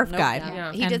 He's Scarf Nope, Guy.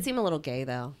 yeah. He And- did seem a little gay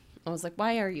though. I was like,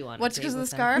 why are you on? What's a date because of the with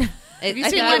scarf? him? Have you I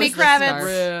seen thought it Lenny was the Kravitz?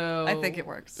 scarf. I think it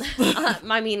works.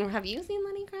 I mean, have you seen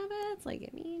Lenny Kravitz? Like,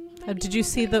 I mean, Did you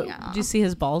see Did you see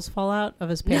his balls fall out of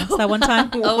his pants that one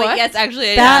time? Oh wait, yes,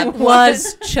 actually, That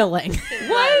was chilling.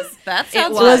 That It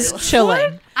sounds was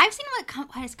chilling. I've seen what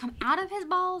has come out of his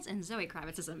balls, and Zoe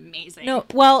Kravitz is amazing. No,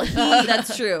 well,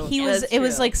 that's true. He was. That's It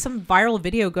was true. like some viral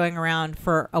video going around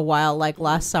for a while, like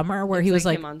last summer, where he was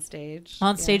like him on stage.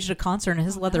 at a concert, and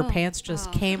his leather pants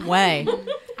just came way, I don't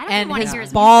and wanna his hear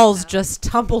his balls music, just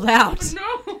tumbled out.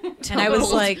 And I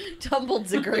was like,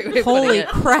 tumbled's a great way of holy putting it.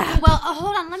 crap. Well,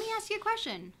 hold on. Let me ask you a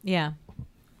question. Yeah.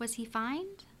 Was he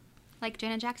fined, like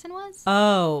Janet Jackson was?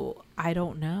 Oh, I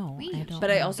don't know. But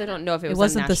I also don't know if it was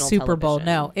wasn't on the national Super Bowl. television.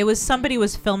 No, it was somebody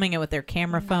was filming it with their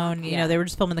camera phone. You know, they were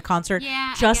just filming the concert.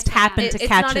 Yeah, I just guess I happened got to It's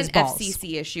catch not his an balls.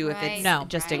 FCC issue if it's No.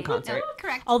 just in concert. No,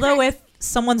 correct. Although correct. if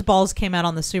someone's balls came out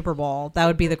on the Super Bowl, that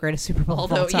would be the greatest Super Bowl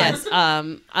of all Although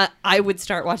time. yes, I would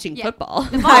start watching football.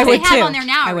 The balls I would they have too. on there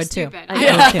now I are would too. stupid. I I would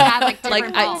don't too. have like Like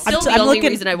different I, balls. still the I'm only looking-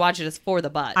 reason I watch it is for the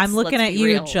butts. I'm looking Let's at be you,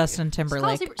 real. Justin It's called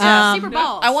Timberlake. Super Um,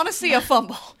 Balls. I want to see a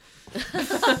fumble.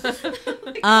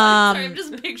 Sorry, I'm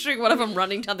just picturing one of them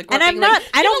running down the court. And I'm being not- Like,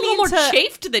 I don't "You're a mean little more to-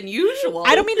 chafed than usual.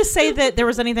 I don't mean to say that there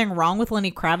was anything wrong with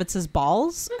Lenny Kravitz's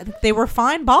balls. I think they were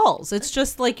fine balls. It's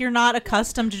just like you're not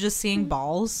accustomed to just seeing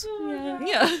balls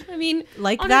Yeah, I mean,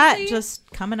 like honestly, that just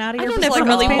coming out of I your don't ever from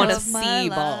really his want to pants. see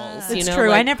balls. It's you know? true.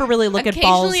 I Like, never really look at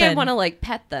balls. occasionally I And want to like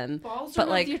pet them, Balls but are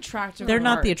like not the attractive they're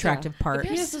not part. the attractive part. The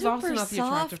penis is also super not the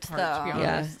attractive soft, part, to be though.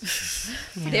 honest.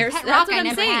 they're Pet that's rock what I I'm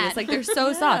never saying. had. It's like they're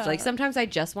so soft. Like sometimes I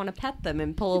just want to pet them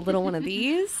and pull a little one of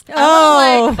these.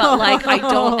 Oh, but like I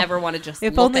don't ever want to just.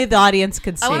 If look only at the audience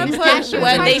could see. I want to put That's your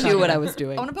wet. They question. knew what I was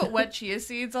doing. I want to put wet chia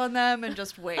seeds on them and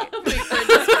just wait.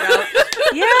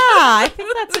 Yeah, I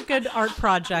think that's a good art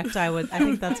project. I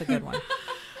think that's a good one.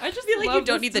 I just feel like you love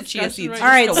don't this need the chia discussion seeds. All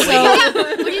right, Just so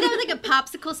Would you do that with like a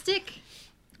popsicle stick?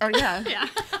 Oh yeah. Yeah.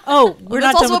 oh, we're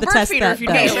That's not done also with the a bird test. feeder if you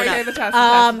though. don't. Okay, the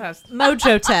test.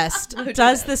 Mojo test.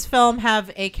 Does this film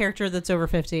have a character that's over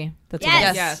 50? That's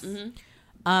Yes.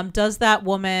 Yes. Does that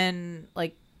woman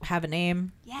like have a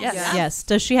name? Yes. Yes.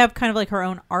 Does she have kind of like her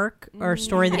own arc or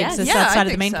story that Yes. exists Yeah, I outside of the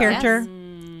think main so. character?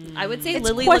 I would say It's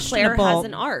Lily LeClaire questionable. has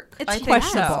an arc. It's I think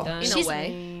questionable. so. In a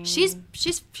way. She's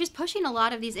pushing a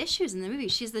lot of these issues in the movie.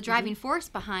 She's the driving force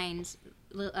behind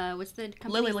what's the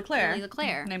company? Lily LeClaire. Lily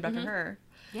LeClaire. Named after her.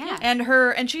 Yeah.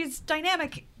 And she's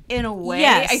dynamic in a way.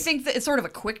 Yes. I think that it's sort of a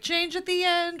quick change at the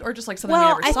end, or just like something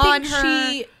Well, we never I saw in think her.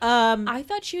 she. I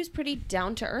thought she was pretty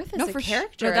down to earth as No, a for sure.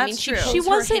 character. No, I mean, that's she true. pulls She her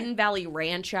wasn't- Hidden Valley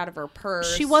Ranch out of her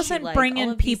purse. She wasn't like, bringing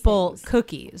all of these people things.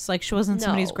 cookies. Like she wasn't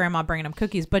somebody's No. grandma bringing them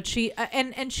cookies. But she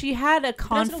and she had a I don't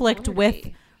conflict want her to with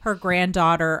be. her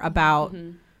granddaughter about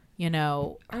you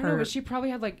know I don't know, her. but she probably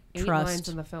had like 8 trust. lines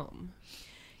in the film.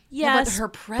 Yeah, Yes, but her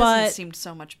presence but seemed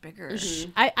so much bigger.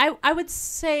 I would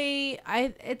say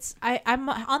I'm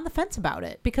on the fence about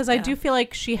it because I do feel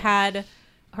like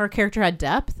her character had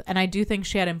depth and I do think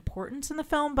she had importance in the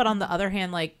film, but on the other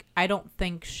hand, like I don't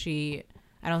think the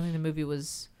movie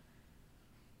was.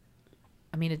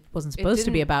 I mean, it wasn't supposed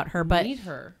to be about her, but need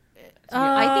her.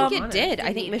 I think it honest. did. I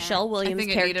think Needed Michelle her. Williams'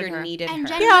 think it character needed her. needed And her.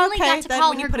 genuinely okay, got to then call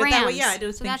when you her put it that way, Grams. yeah, I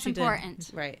do so think that's she did. important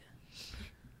Right.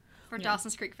 for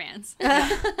Dawson's Creek fans.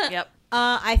 Yep.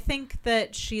 I think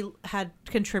that she had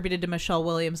contributed to Michelle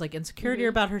Williams' like insecurity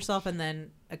about herself, and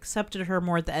then accepted her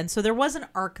more at the end. So there was an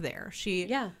arc there. She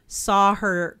saw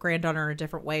her granddaughter in a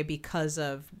different way because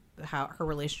of how her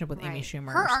relationship with Amy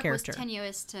Schumer's Her arc character. was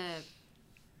tenuous to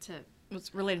It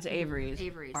was related to Avery's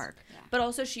arc. Yeah. But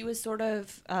also, she was sort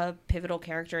of a pivotal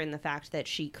character in the fact that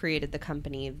she created the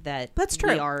company that That's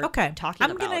true. we are Okay, talking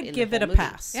I'm about. gonna in the give it whole a movie.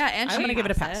 pass. Yeah, and I'm she gonna give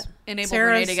it a pass. enabled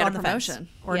Sarah's Renee to get a on the fence. promotion.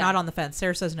 Or Yeah. not on the fence.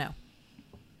 Sarah says no.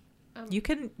 You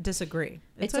can disagree.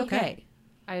 It's okay.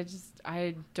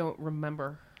 I don't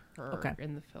remember her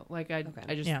in the film. Like I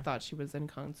just thought she was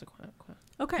inconsequential.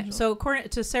 Okay, so according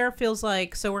to Sarah, feels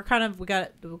like we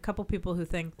got a couple people who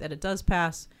think that it does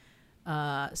pass.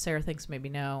 Sarah thinks maybe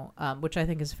no, which I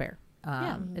think is fair.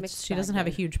 She doesn't have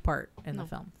a huge part in the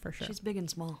film for sure. She's big and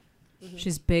small.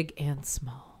 She's big and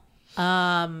small.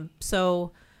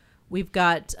 So we've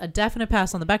got a definite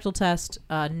pass on the Bechdel test,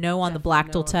 no on the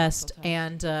Blackdel test,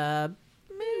 and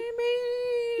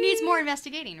needs more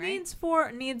investigating, right?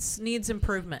 needs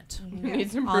improvement.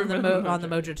 Needs on the improvement. on the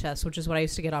Mojo test, which is what I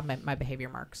used to get on my behavior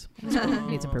marks. So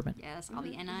needs improvement. Yes, all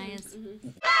the NIs.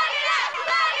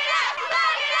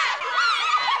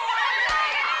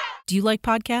 Do you like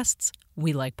podcasts?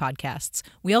 We like podcasts.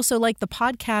 We also like the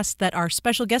podcast that our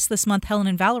special guest this month, Helen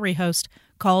and Valerie, host,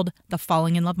 called the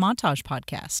Falling in Love Montage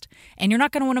Podcast. And you're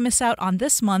not going to want to miss out on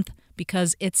this month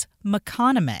because it's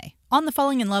McConaughey. On the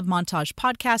Falling in Love Montage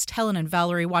Podcast, Helen and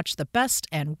Valerie watch the best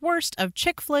and worst of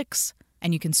chick flicks,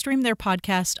 and you can stream their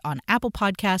podcast on Apple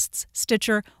Podcasts,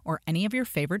 Stitcher, or any of your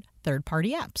favorite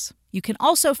third-party apps. You can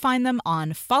also find them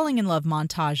on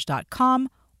fallinginlovemontage.com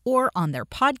or on their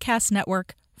podcast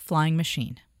network, Flying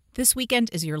Machine. This weekend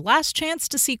is your last chance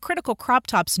to see Critical Crop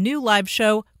Top's new live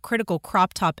show, Critical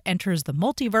Crop Top Enters the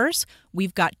Multiverse.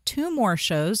 We've got 2 more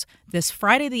shows, this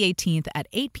Friday the 18th at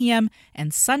 8 p.m.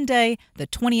 and Sunday the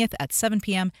 20th at 7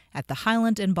 p.m. at the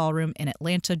Highland Inn Ballroom in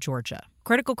Atlanta, Georgia.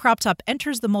 Critical Crop Top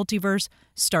Enters the Multiverse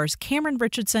stars Cameron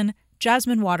Richardson,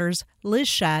 Jasmine Waters, Liz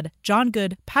Shad, John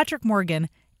Good, Patrick Morgan,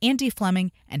 Andy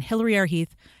Fleming, and Hillary R.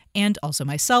 Heath, and also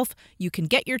myself. You can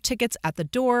get your tickets at the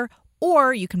door,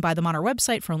 or you can buy them on our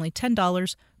website for only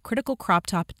 $10,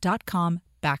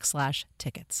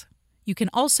 criticalcroptop.com/tickets. You can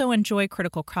also enjoy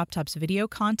Critical Crop Top's video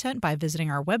content by visiting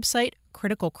our website,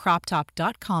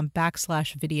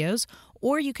 criticalcroptop.com/videos,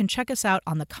 or you can check us out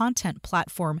on the content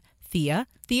platform Thea.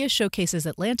 Thea showcases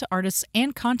Atlanta artists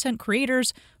and content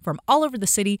creators from all over the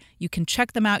city. You can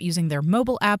check them out using their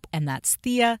mobile app, and that's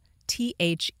Thea,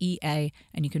 THEA,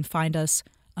 and you can find us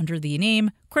under the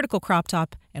name Critical Crop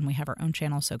Top, and we have our own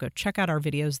channel, so go check out our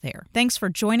videos there. Thanks for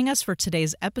joining us for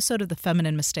today's episode of the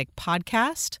Feminine Mistake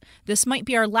podcast. This might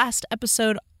be our last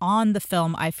episode on the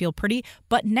film I Feel Pretty,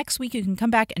 but next week you can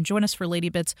come back and join us for Lady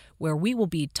Bits, where we will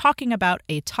be talking about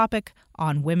a topic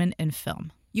on women in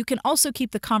film. You can also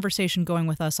keep the conversation going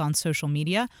with us on social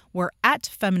media. We're at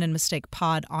Feminine Mistake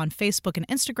Pod on Facebook and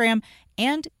Instagram,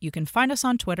 and you can find us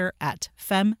on Twitter at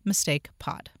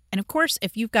FemMistakePod. And of course,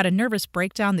 if you've got a nervous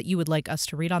breakdown that you would like us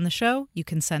to read on the show, you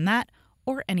can send that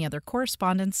or any other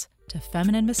correspondence to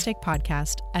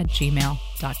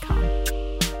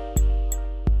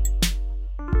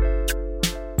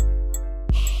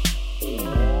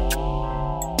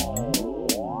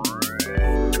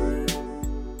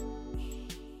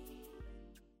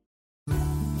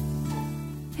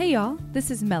y'all. This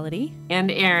is Melody.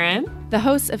 And Aaron. The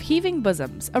hosts of Heaving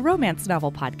Bosoms, a romance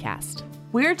novel podcast.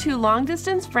 We're two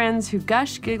long-distance friends who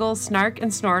gush, giggle, snark,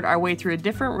 and snort our way through a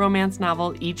different romance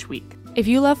novel each week. If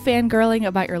you love fangirling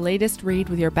about your latest read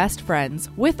with your best friends,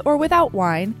 with or without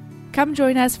wine, come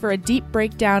join us for a deep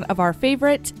breakdown of our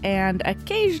favorite and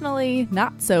occasionally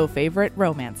not so favorite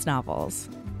romance novels.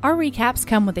 Our recaps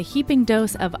come with a heaping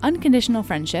dose of unconditional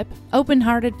friendship,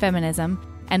 open-hearted feminism,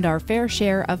 and our fair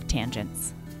share of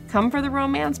tangents. Come for the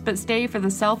romance, but stay for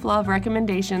the self-love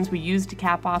recommendations we use to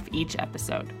cap off each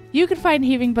episode. You can find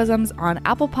Heaving Bosoms on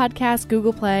Apple Podcasts,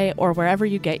 Google Play, or wherever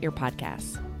you get your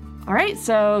podcasts. All right,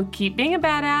 so keep being a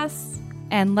badass.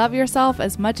 And love yourself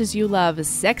as much as you love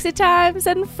sexy times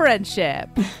and friendship.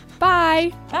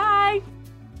 Bye. Bye.